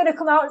if it's going to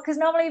come out, because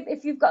normally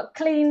if you've got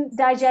clean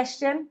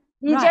digestion,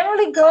 you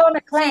generally go on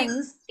a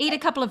cleanse. So eat a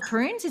couple of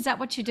prunes? Is that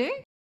what you do?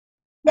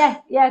 Yeah,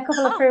 a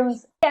couple of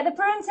prunes. Yeah, the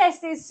prune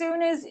test is as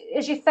soon as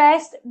your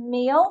first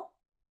meal.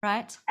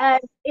 Right.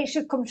 It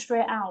should come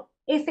straight out.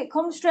 If it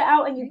comes straight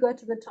out and you go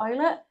to the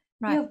toilet,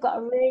 Right. you've got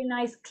a really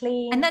nice,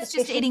 clean, And that's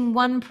just efficient. eating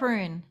one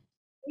prune.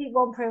 Eat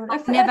one prune.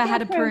 I've A never few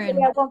had a prunes, but prune.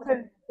 yeah, one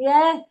prune.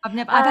 Yeah.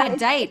 I've had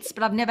It's dates,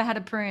 but I've never had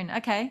a prune.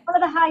 Okay. one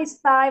of the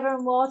highest fiber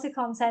and water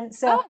content.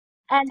 So, Oh,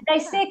 and they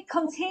say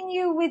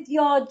continue with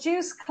your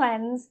juice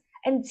cleanse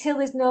until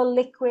there's no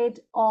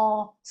liquid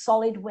or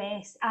solid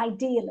waste,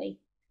 ideally.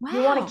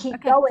 You want wow. to keep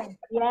Okay. going.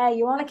 Yeah,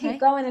 you want to Okay.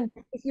 keep going. And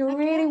if you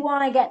really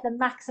want to get the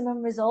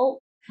maximum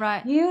result,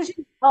 Right.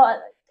 usually,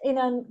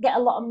 get a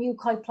lot of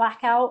mucoid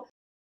plaque out.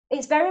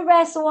 It's very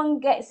rare someone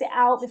gets it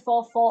out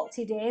before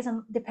 40 days,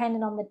 and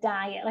depending on the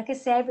diet. Like I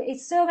said,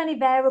 it's so many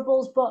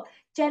variables, but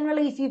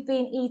generally, if you've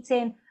been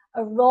eating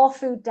a raw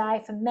food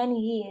diet for many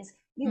years,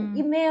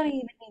 you may only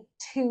even need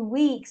 2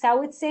 weeks. I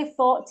would say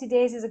 40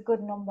 days is a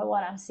good number,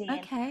 what I'm seeing.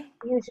 Okay.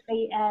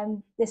 Usually,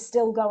 they're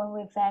still going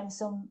with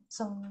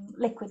some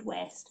liquid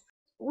waste.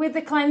 With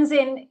the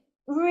cleansing,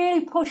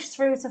 really push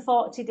through to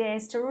 40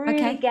 days to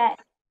really get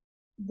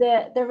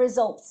the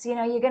results.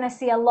 You're going to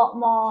see a lot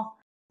more,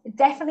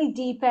 definitely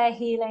deeper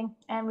healing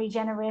and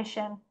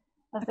regeneration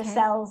of the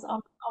cells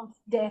on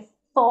day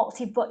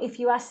 40. But if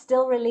you are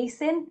still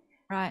releasing,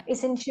 right,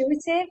 it's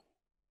intuitive,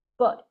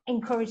 but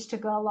encouraged to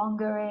go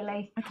longer,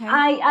 really. Okay.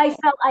 I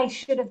felt I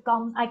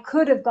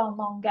could have gone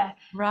longer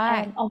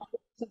right. on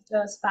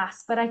those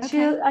fasts, but I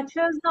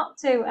chose not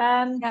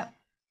to. Yep.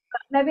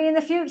 Maybe in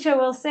the future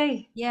we'll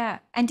see. Yeah.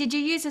 And did you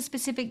use a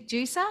specific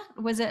juicer?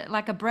 Was it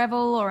like a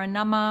Breville or a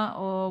Nama,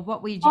 or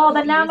what were you? Oh, what the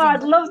were you Nama using?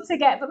 I'd love to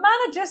get, but mine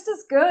are just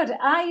as good.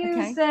 I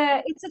use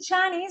it's a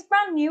Chinese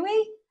brand,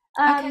 Nui,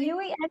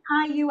 Nui,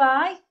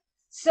 Niui.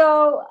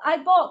 So I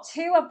bought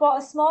two. I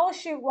bought a smaller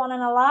shoot one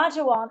and a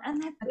larger one,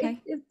 and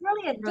it's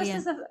brilliant, just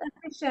as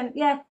efficient.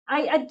 Yeah,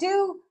 I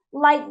do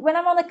like when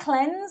I'm on a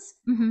cleanse.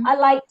 I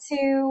like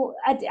to.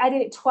 I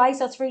did it twice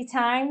or three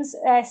times,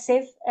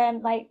 sieve,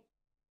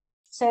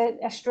 so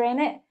I strain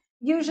it.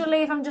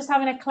 Usually, if I'm just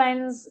having a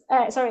cleanse,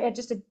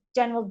 just a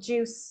general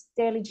juice,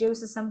 daily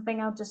juice or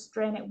something, I'll just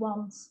strain it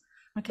once.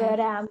 Okay.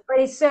 But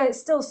it's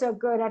still so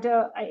good.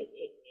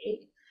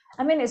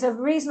 I mean, it's a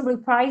reasonably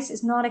priced.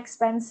 It's not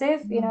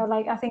expensive.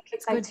 Like I think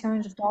it's like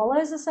 $200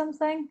 or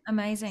something.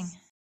 Amazing.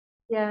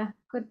 Yeah,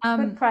 good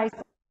price.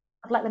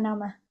 I'd let the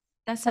Nama.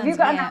 That sounds. Have you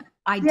got a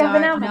I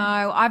don't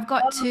know. I've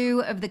got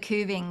two of the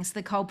Kuvings,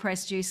 the cold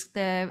pressed juice.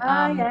 They're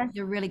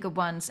really good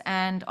ones.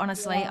 And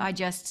honestly, I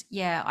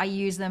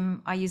use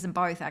them. I use them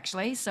both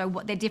actually.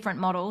 So they're different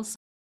models.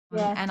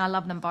 And I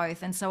love them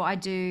both. And so I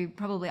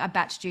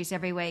batch juice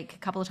every week, a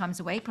couple of times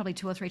a week, probably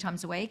 2 or 3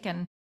 times a week.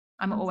 And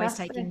I'm always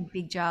taking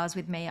big jars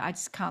with me. I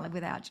just can't live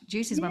without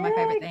juice. Is one of my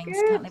favorite things.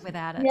 Can't live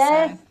without it.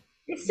 Yes. So.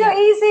 It's so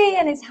easy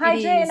and it's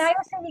hydrating. I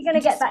also think you're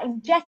going to get that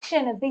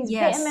injection of these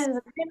vitamins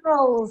and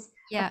minerals.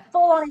 Yeah. A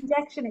full-on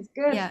injection is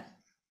good. Yeah.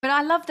 But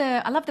I love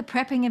the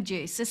prepping of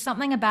juice. There's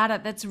something about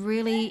it that's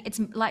really, it's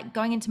like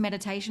going into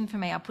meditation for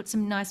me. I put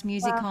some nice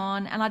music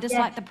on, and I just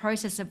like the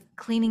process of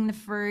cleaning the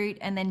fruit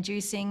and then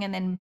juicing and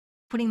then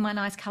putting my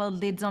nice colored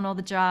lids on all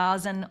the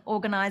jars and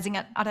organizing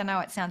it. I don't know,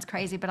 it sounds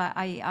crazy, but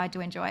I do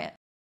enjoy it.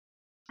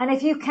 And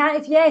if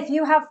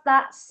you have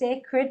that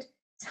sacred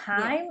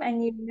time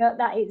and you know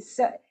that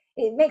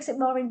it makes it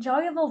more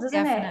enjoyable,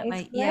 doesn't it?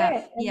 It's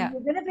great. And you're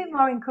going to be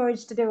more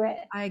encouraged to do it.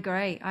 I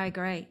agree.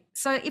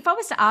 So if I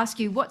was to ask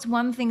you, what's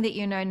one thing that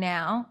you know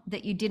now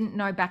that you didn't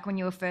know back when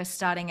you were first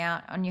starting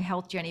out on your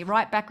health journey,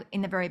 right back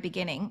in the very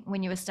beginning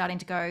when you were starting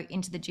to go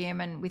into the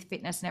gym and with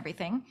fitness and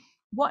everything?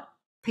 What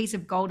piece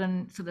of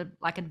golden sort of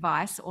like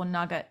advice or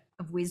nugget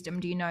of wisdom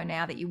do you know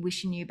now that you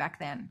wish you knew back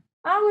then?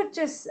 I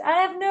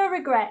have no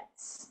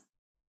regrets.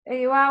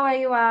 You are where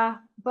you are,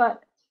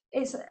 but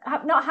it's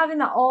not having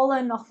that all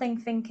or nothing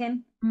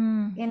thinking.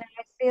 I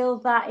feel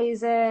that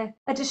is a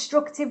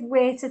destructive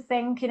way to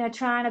think.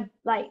 Trying to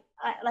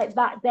like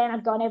back then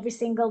I'd gone every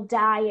single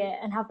diet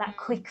and have that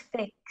quick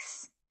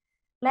fix.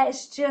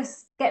 Let's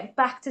just get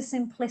back to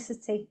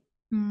simplicity,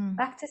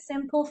 back to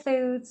simple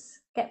foods,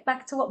 get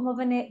back to what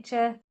Mother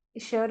Nature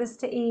showed us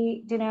to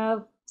eat.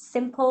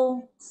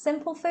 Simple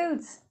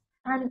foods,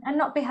 and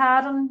not be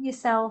hard on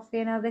yourself.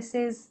 This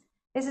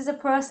is a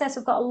process.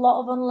 We've got a lot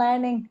of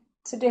unlearning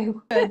to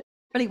do.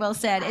 Really well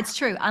said. It's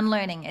true.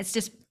 Unlearning. It's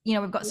just,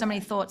 we've got so many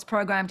thoughts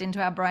programmed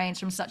into our brains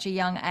from such a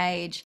young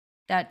age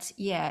that,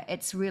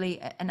 it's really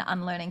an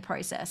unlearning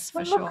process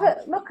for sure.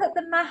 Look at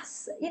the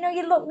mass.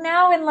 You look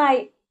now in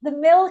like the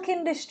milk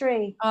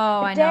industry.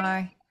 Oh, I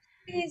know.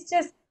 It's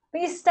just,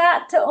 when you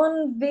start to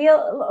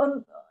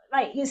unveil,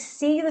 like you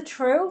see the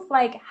truth,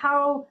 like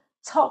how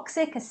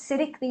toxic,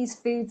 acidic these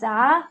foods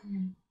are.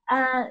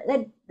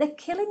 They're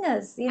killing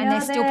us. And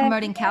they're still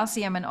promoting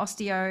calcium and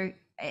osteo.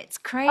 It's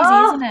crazy,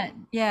 isn't it?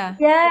 Yeah.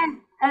 Yeah.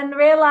 And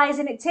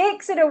realizing it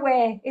takes it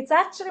away. It's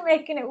actually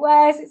making it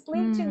worse. It's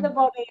leaching the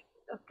body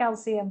of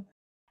calcium.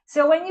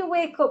 So when you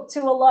wake up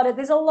to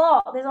there's a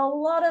lot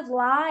of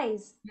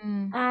lies.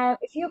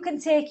 If you can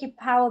take your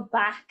power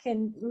back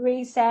and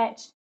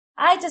research,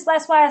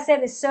 that's why I say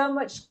there's so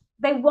much.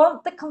 They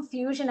want the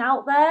confusion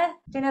out there.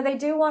 They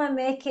do want to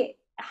make it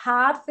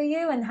hard for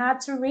you and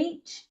hard to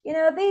reach.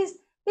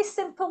 This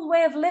simple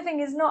way of living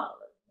is not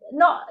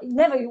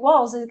never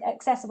was as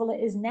accessible as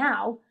it is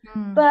now.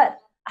 But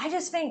I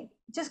just think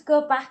just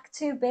go back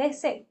to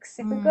basics.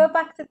 If we go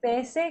back to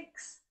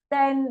basics,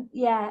 then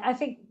yeah, I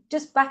think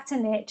just back to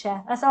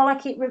nature. That's all I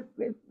keep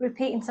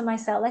repeating to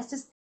myself. Let's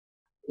just,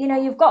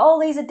 you've got all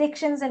these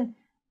addictions and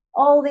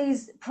all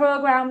these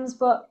programs,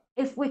 but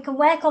if we can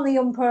work on the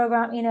young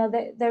program,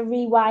 the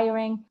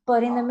rewiring,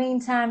 but in the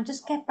meantime,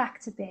 just get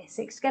back to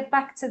basics, get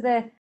back to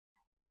the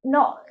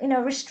not,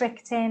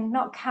 restricting,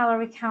 not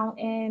calorie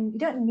counting. You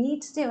don't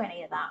need to do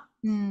any of that.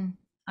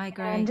 I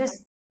agree. And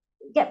just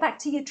get back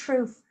to your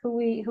truth, who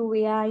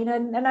we are,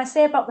 and I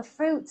say about the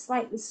fruits,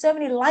 like there's so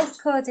many life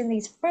codes in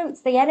these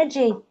fruits, the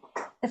energy,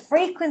 the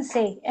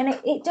frequency, and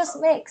it just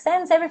makes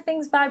sense.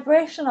 Everything's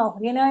vibrational,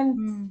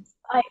 and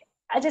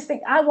I just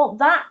think I want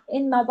that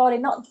in my body,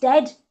 not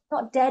dead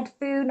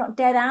food, not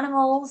dead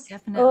animals.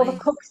 Definitely.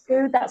 Overcooked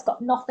food that's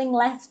got nothing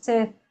left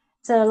to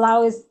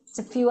allow us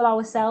to fuel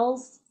our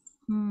cells.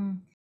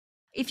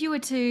 If you were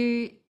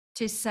to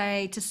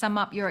sum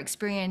up your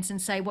experience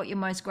and say what you're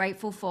most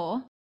grateful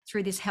for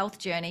through this health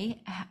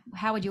journey,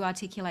 how would you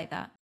articulate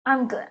that?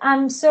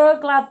 I'm so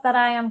glad that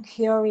I am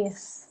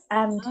curious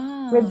and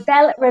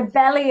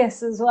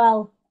rebellious as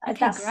well. Okay,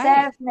 that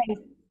served me,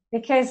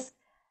 because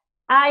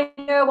I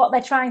know what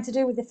they're trying to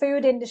do with the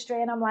food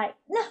industry, and I'm like,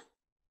 no,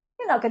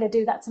 you're not going to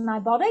do that to my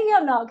body.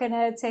 You're not going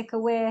to take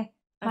away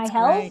my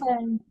health. Great.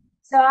 And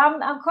so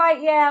I'm quite,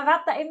 I've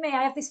had that in me.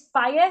 I have this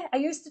fire. I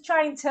used to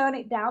try and tone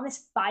it down,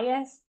 this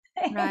fire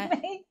in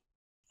me,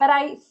 but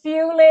I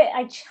fuel it,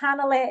 I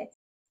channel it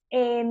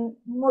in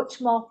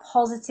much more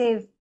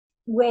positive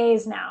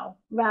ways now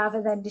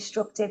rather than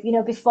destructive.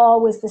 Before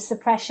was the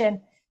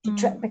suppression,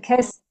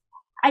 because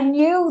I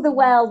knew the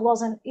world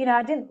wasn't,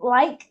 I didn't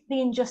like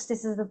the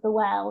injustices of the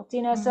world,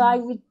 so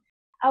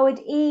I would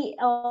eat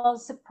or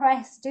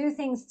suppress, do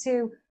things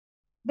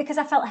because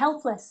I felt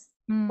helpless.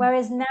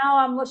 Whereas now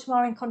I'm much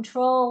more in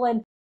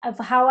control of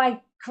how I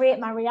create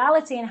my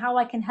reality and how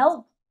I can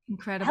help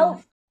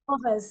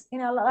others,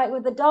 like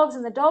with the dogs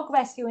and the dog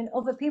rescue and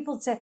other people,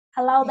 to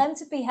allow them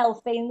to be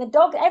healthy, and the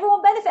dog,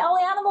 everyone benefit, all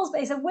the animals,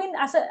 but it's a win.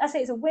 I say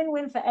it's a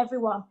win-win for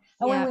everyone.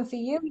 A win-win for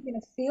you, you're going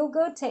to feel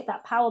good, take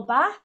that power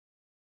back.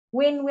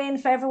 Win-win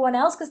for everyone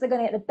else, because they're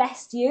going to get the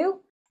best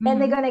you. Then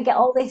they're going to get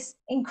all this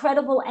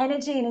incredible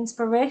energy and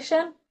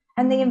inspiration,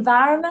 and the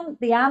environment,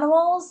 the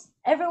animals,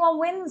 everyone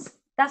wins.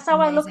 That's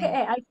how I look at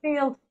it. I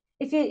feel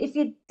if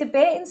you're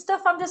debating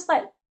stuff, I'm just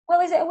like,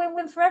 well, is it a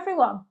win-win for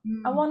everyone?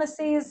 I want to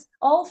see us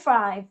all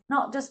thrive,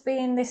 not just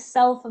being this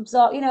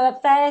self-absorbed.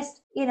 At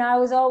first, I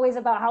was always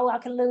about how I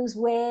can lose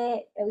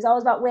weight. It was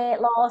always about weight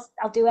loss.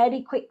 I'll do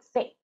any quick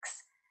fix.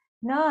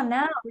 No,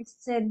 now it's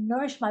to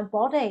nourish my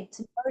body,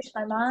 to nourish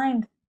my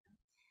mind.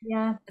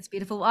 Yeah, that's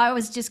beautiful. I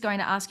was just going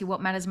to ask you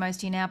what matters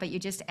most to you now, but you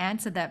just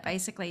answered that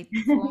basically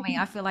for me.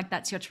 I feel like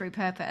that's your true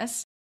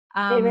purpose.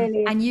 It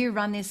really is. And you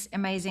run this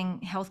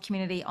amazing health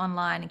community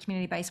online and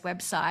community-based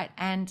website.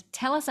 And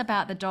tell us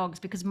about the dogs,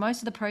 because most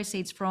of the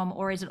proceeds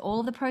or is it all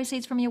of the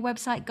proceeds from your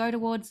website go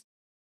towards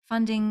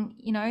funding,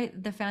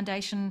 the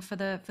foundation for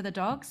the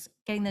dogs,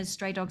 getting those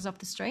stray dogs off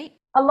the street?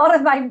 A lot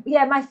of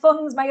my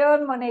funds, my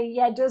own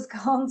money, does go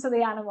on to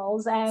the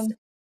animals.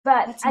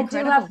 But I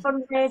do have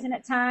fundraising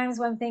at times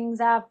when things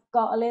have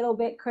got a little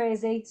bit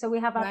crazy. So we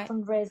have had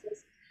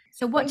fundraisers.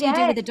 So what do you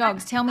do with the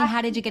dogs? Tell me,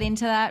 how did you get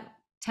into that?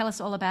 Tell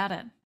us all about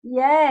it.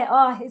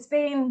 Yeah, it's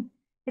been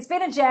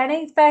a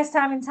journey. First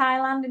time in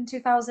Thailand in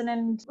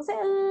 2000, was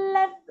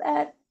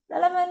it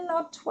 11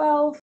 or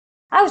 12?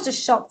 I was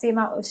just shocked the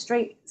amount of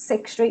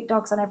sick street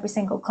dogs on every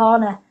single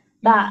corner,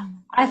 that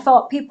I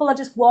thought people are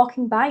just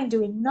walking by and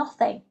doing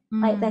nothing.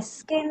 Like their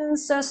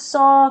skin's so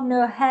sore,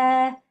 no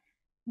hair.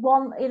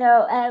 One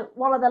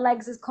of the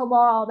legs has come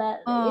off.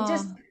 I was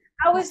just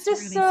really so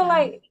sad.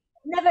 Like,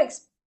 never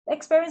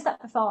experienced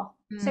that before.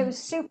 So it was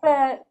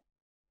super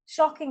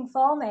shocking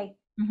for me.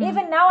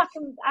 Even now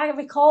I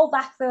recall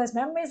back those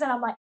memories, and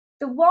I'm like,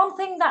 the one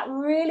thing that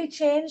really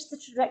changed the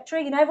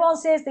trajectory, everyone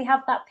says they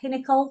have that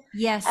pinnacle.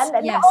 Yes. And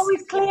they're not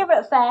always clear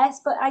at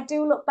first, but I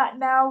do look back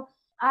now.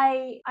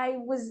 I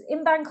was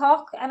in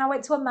Bangkok and I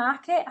went to a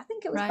market. I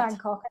think it was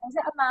Bangkok. And I was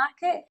at a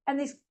market, and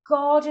this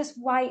gorgeous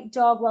white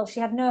dog, well, she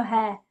had no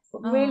hair,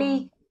 but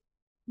really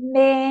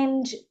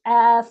mange,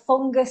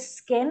 fungus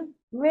skin,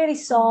 really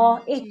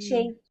sore,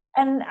 itchy.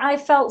 And I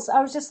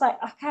was just like,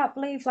 I can't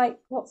believe, like,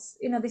 what's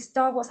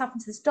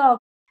happened to this dog?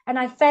 And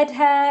I fed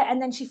her,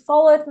 and then she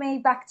followed me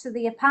back to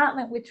the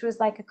apartment, which was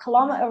like a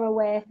kilometer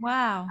away.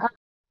 Wow.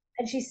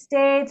 And she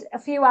stayed a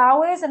few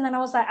hours, and then I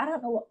was like, I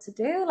don't know what to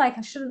do. Like,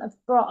 I shouldn't have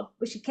but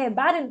she came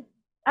back, and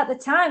at the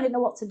time I didn't know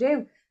what to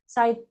do.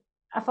 So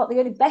I thought the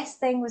only best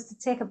thing was to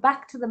take her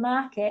back to the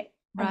market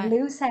and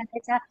lose her.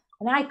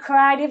 And I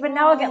cried. Even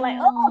now I get like,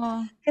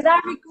 because I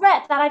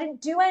regret that I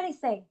didn't do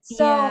anything.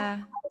 So I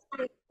was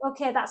like,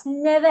 okay, that's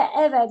never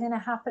ever gonna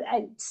happen.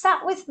 It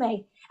sat with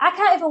me. I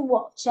can't even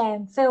watch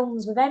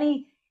films with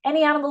any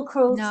animal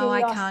cruelty. No,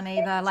 I can't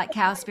either. Like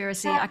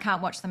Cowspiracy, I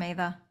can't watch them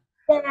either.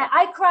 Yeah,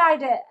 I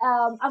cried at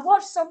I've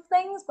watched some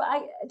things, but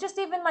I just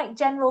even like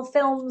general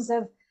films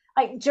of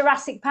like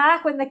Jurassic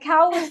Park when the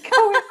cow was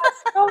going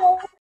past school.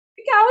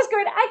 The cow was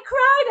going, I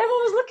cried.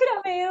 Everyone was looking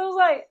at me and I was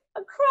like,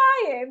 I'm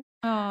crying.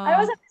 I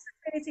always Oh, have this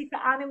affinity for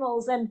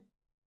animals. And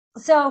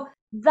so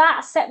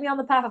that set me on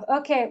the path of,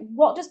 okay,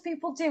 what does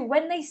people do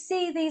when they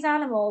see these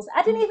animals?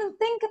 I didn't even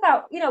think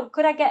about,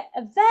 could I get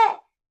a vet?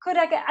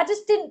 I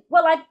just didn't,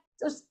 I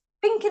was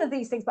thinking of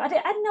these things, but I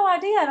had no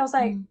idea. And I was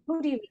like,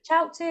 who do you reach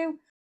out to?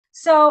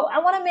 So I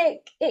want to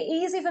make it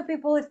easy for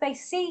people if they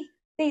see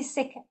these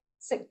sick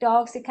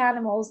dogs, sick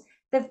animals,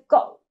 they've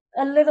got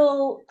a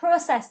little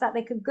process that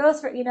they could go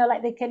through,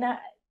 like they can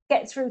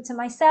get through to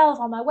myself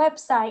on my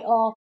website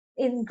or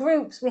in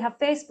groups. We have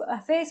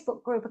a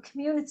Facebook group of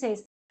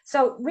communities.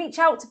 So reach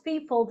out to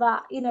people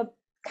that,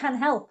 can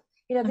help,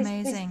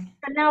 amazing.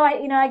 and now I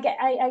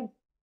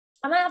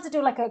might have to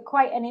do like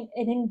quite an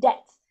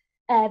in-depth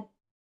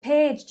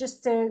page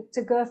just to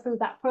go through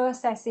that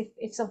process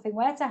if something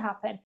were to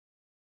happen.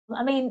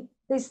 I mean,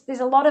 there's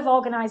a lot of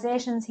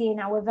organizations here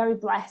now. We're very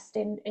blessed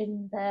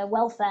in the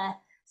welfare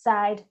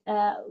side.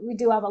 We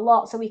do have a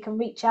lot, so we can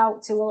reach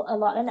out to a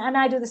lot. And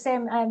I do the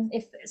same.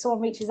 If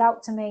someone reaches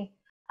out to me,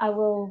 I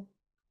will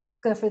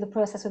go through the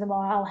process with them,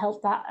 or I'll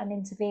help that and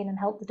intervene and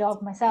help the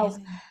dog myself.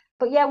 Amazing.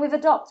 But yeah,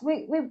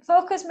 we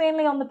focus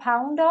mainly on the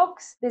pound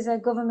dogs. There's a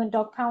government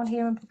dog pound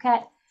here in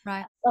Phuket.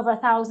 Right. Over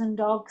 1,000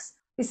 dogs.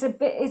 It's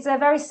a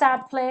very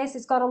sad place.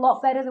 It's got a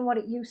lot better than what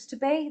it used to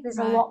be. There's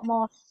a lot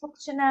more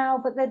structure now,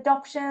 but the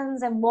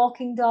adoptions and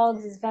walking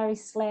dogs is very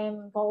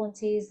slim.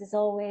 Volunteers, there's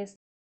always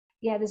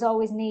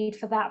need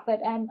for that.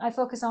 But I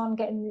focus on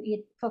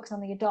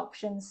the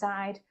adoption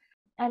side,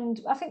 and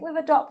I think we've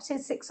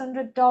adopted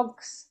 600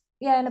 dogs.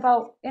 Yeah, in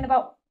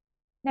about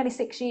nearly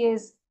 6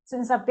 years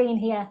since I've been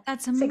here.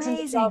 That's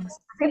amazing. I've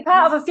been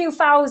part of a few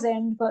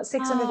thousand, but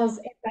 600 is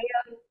my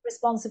own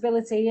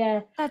responsibility.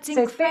 Yeah, that's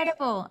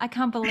incredible. I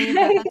can't believe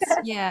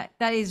that.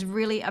 That is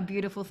really a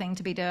beautiful thing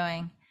to be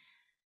doing.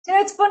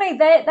 It's funny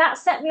that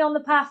set me on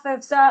the path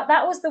of, so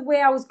that was the way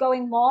I was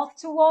going more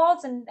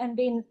towards and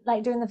being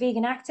like doing the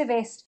vegan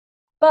activist.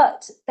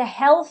 But the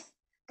health,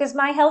 because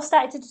my health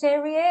started to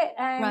deteriorate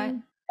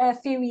a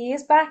few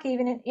years back,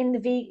 even in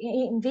the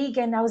eating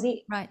vegan, I was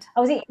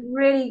eating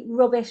really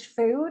rubbish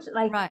food,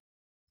 like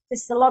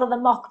just a lot of the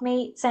mock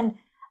meats, and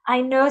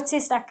I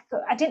noticed I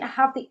didn't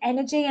have the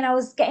energy, and I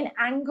was getting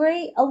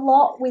angry a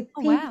lot with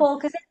people,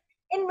 because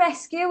in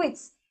rescue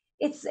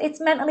it's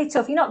mentally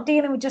tough. You're not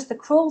dealing with just the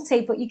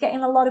cruelty, but you're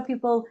getting a lot of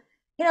people,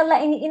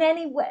 letting in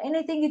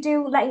anything you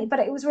do, but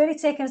it was really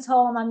taking a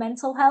toll on my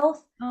mental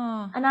health.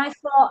 And I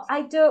thought,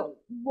 I don't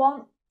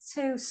want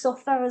to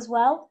suffer as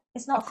well.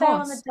 It's not fair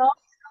on the dog,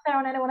 it's not fair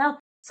on anyone else.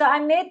 So I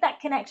made that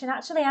connection.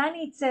 Actually, I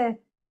need to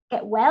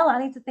get well. I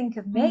need to think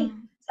of me.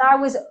 So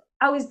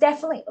I was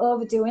definitely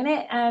overdoing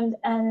it,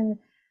 and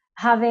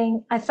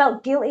I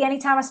felt guilty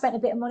anytime I spent a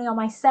bit of money on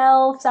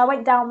myself. So I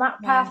went down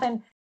that path,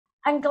 and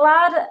I'm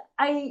glad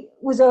I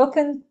was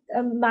open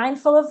and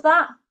mindful of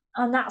that.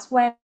 And that's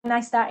when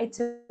I started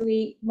to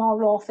eat more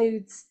raw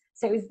foods.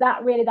 So it was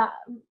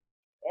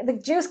the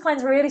juice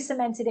cleanse really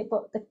cemented it,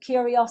 but the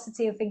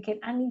curiosity of thinking,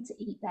 I need to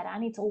eat better. I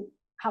need to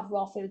have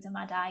raw foods in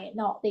my diet,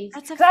 not these.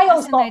 That's a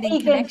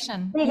fascinating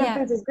connection. Vegan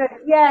food is good.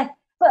 Yeah.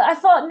 But I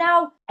thought,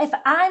 now, if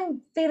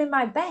I'm feeling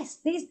my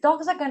best, these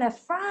dogs are going to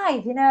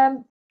thrive,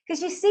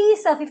 because you see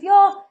yourself, if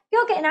you're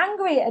getting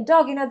angry at a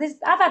dog,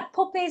 I've had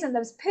puppies and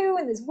there's poo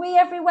and there's wee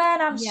everywhere,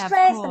 and I'm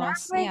stressed and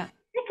angry. Yeah.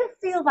 They can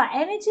feel that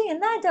energy,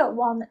 and I don't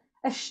want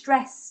a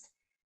stressed,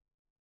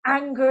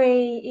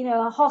 angry,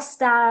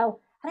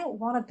 hostile. I don't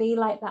want to be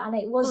like that. And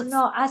it was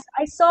not.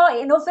 I saw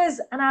it in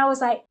others, and I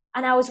was like,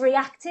 and I was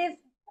reactive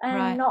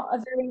and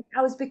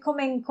I was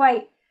becoming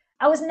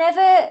I was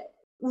never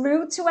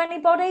rude to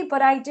anybody,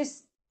 but I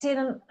just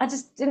didn't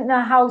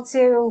know how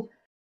to.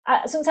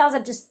 Sometimes I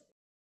just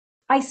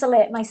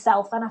isolate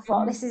myself, and I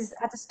thought,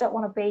 I just don't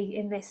want to be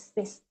in this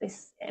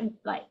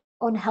like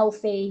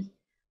unhealthy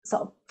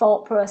sort of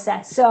thought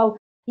process. So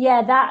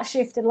yeah, that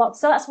shifted a lot.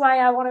 So that's why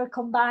I want to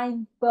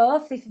combine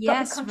both. If you've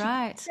got the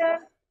contribution,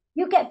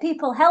 you get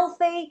people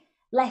healthy,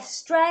 less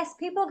stress.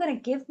 People are going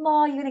to give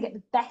more. You're going to get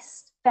the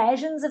best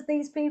versions of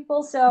these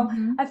people. So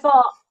I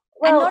thought,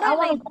 well,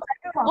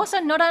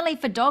 not only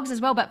for dogs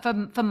as well, but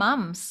for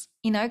mums,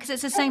 because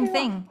it's the same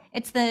thing.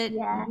 It's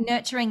the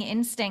nurturing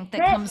instinct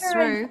that comes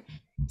through.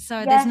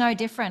 So there's no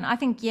different. I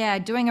think,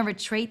 doing a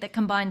retreat that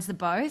combines the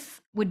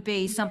both would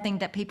be something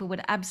that people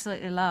would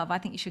absolutely love. I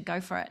think you should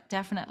go for it,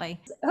 definitely.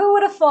 Who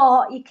would have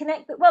thought you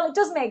connect? Well, it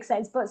does make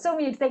sense, but some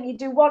of you'd think you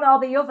do one or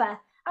the other.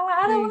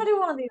 I don't want to do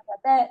one or the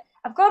other.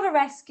 I've got a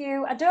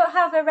rescue. I don't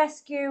have a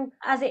rescue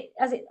as it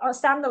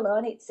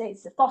standalone.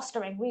 It's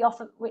fostering.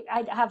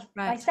 I have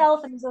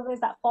myself and there's others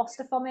that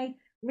foster for me,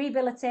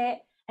 rehabilitate,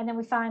 and then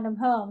we find them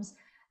homes.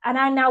 And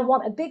I now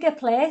want a bigger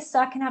place so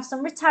I can have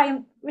some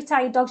retired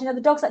dogs, the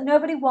dogs that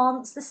nobody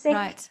wants, the sick,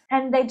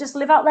 and they just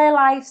live out their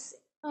lives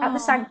at the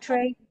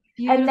sanctuary.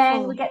 Beautiful. And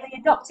then we get the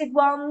adopted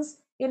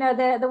ones,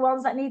 the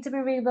ones that need to be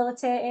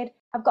rehabilitated.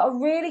 I've got a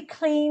really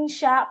clean,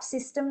 sharp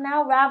system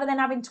now. Rather than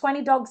having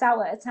 20 dogs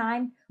out at a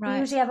time, we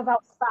usually have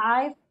about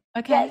 5.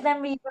 Okay. Get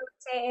them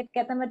rehabilitated,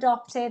 get them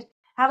adopted,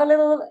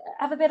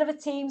 have a bit of a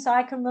team so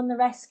I can run the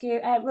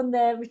run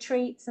the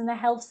retreats and the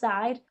health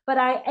side. But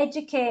I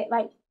educate,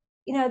 like,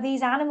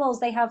 these animals,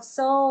 they have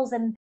souls,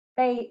 and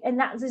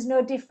there's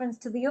no difference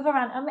to the other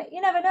animal. I mean,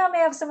 you never know, I may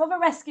have some other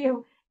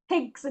rescue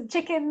pigs and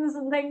chickens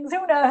and things,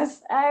 who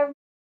knows?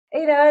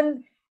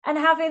 And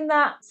having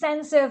that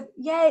sense of,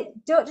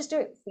 don't just do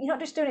it, you're not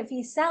just doing it for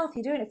yourself,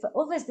 you're doing it for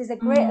others. There's a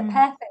greater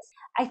purpose.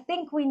 I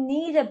think we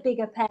need a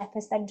bigger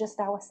purpose than just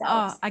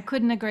ourselves. Oh, I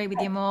couldn't agree with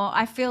you more.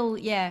 I feel,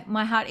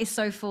 my heart is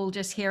so full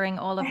just hearing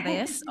all of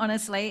this.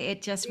 Honestly,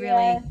 it just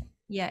really,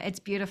 it's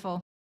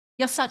beautiful.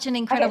 You're such an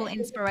incredible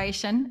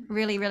inspiration.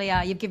 Really, really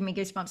are. You've given me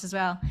goosebumps as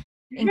well.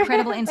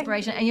 Incredible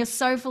inspiration. And you're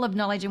so full of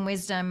knowledge and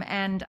wisdom.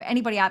 And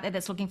anybody out there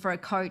that's looking for a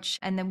coach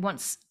and then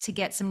wants to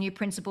get some new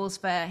principles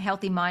for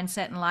healthy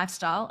mindset and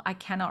lifestyle, I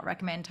cannot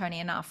recommend Toni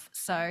enough.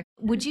 So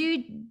would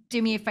you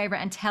do me a favor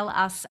and tell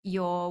us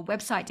your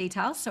website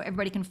details so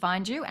everybody can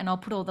find you? And I'll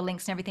put all the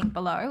links and everything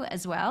below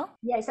as well.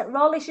 Yeah, it's at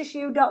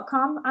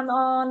rawliciousyou.com. I'm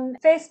on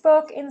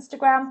Facebook,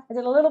 Instagram. I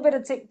did a little bit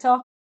of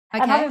TikTok.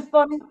 Okay. I'm having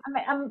fun.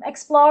 I'm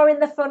exploring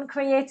the fun,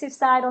 creative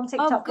side on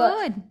TikTok. Oh,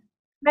 good.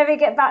 Maybe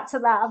get back to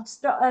that.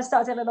 I've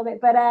started a little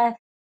bit, but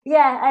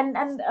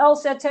and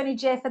also Toni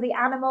J for the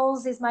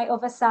animals is my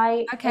other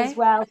site as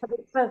well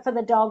for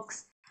the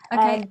dogs.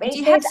 Okay. Do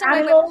you have some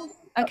animals?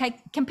 Okay.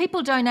 Can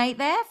people donate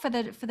there for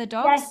the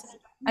dogs? Yes.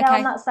 Yeah,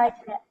 on that site.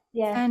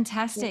 Yeah.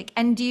 Fantastic.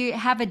 Yeah. And do you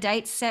have a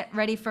date set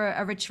ready for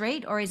a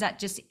retreat, or is that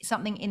just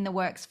something in the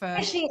works for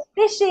this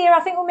year? I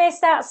think we may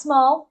start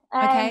small,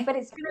 but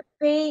it's going to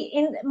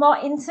be more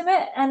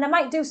intimate, and I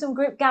might do some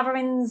group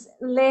gatherings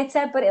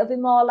later, but it'll be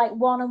more like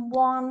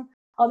one-on-one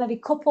or maybe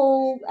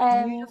couple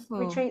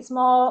retreats,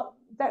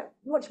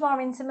 much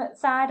more intimate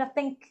side, I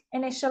think,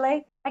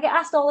 initially. I get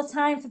asked all the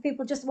time for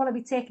people just want to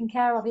be taken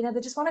care of. They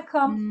just want to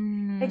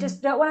come. They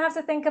just don't want to have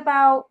to think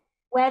about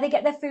where they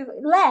get their food,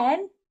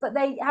 learn, but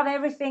they have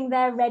everything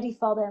there ready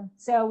for them.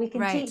 So we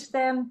can teach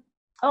them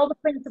all the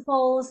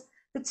principles,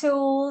 the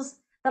tools,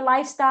 the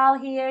lifestyle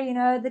here,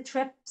 the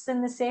trips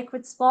and the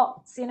sacred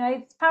spots.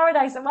 It's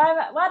paradise. And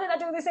why did I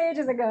do this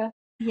ages ago?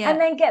 Yeah.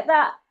 And then get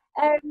that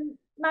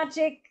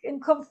magic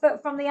and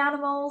comfort from the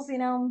animals,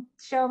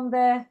 show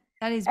them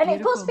that is beautiful.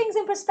 And it puts things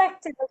in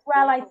perspective as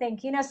well, I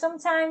think.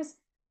 Sometimes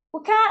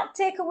we can't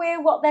take away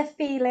what they're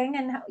feeling,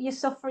 and you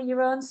suffer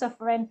your own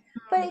suffering,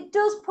 but it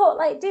does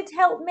did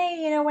help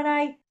me, when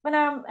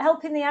I'm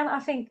helping the animal. I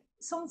think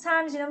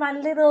sometimes, my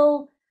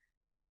little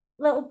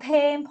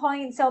pain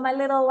points or my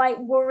little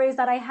worries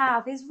that I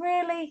have is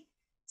really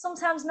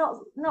sometimes not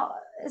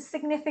as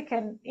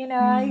significant.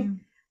 I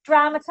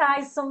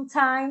dramatize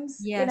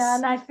sometimes,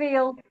 and I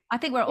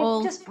think we're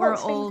all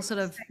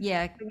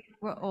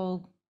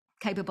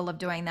capable of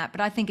doing that, but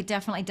I think it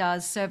definitely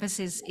does. Service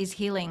is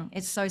healing.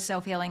 It's so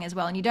self-healing as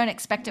well, and you don't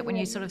expect it when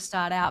you sort of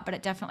start out, but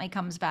it definitely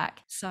comes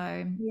back.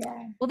 So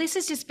well, this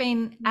has just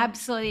been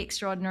absolutely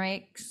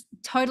extraordinary,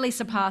 totally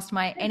surpassed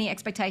any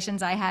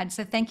expectations I had.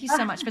 So thank you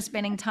so much for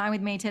spending time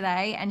with me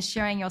today and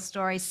sharing your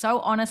story so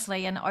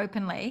honestly and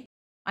openly.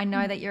 I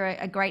know that you're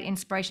a great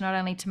inspiration, not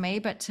only to me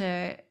but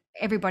to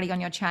everybody on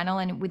your channel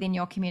and within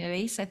your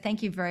community. So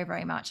thank you very,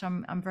 very much.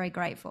 I'm very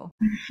grateful.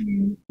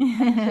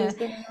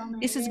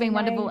 This has been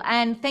wonderful.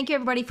 And thank you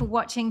everybody for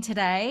watching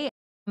today.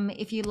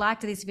 If you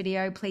liked this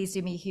video, please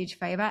do me a huge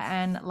favor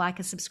and like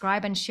and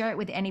subscribe and share it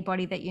with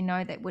anybody that you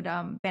know that would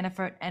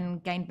benefit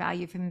and gain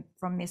value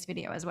from this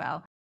video as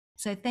well.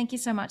 So thank you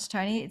so much,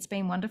 Toni. It's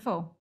been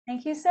wonderful.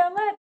 Thank you so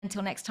much.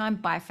 Until next time,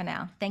 bye for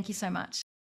now. Thank you so much.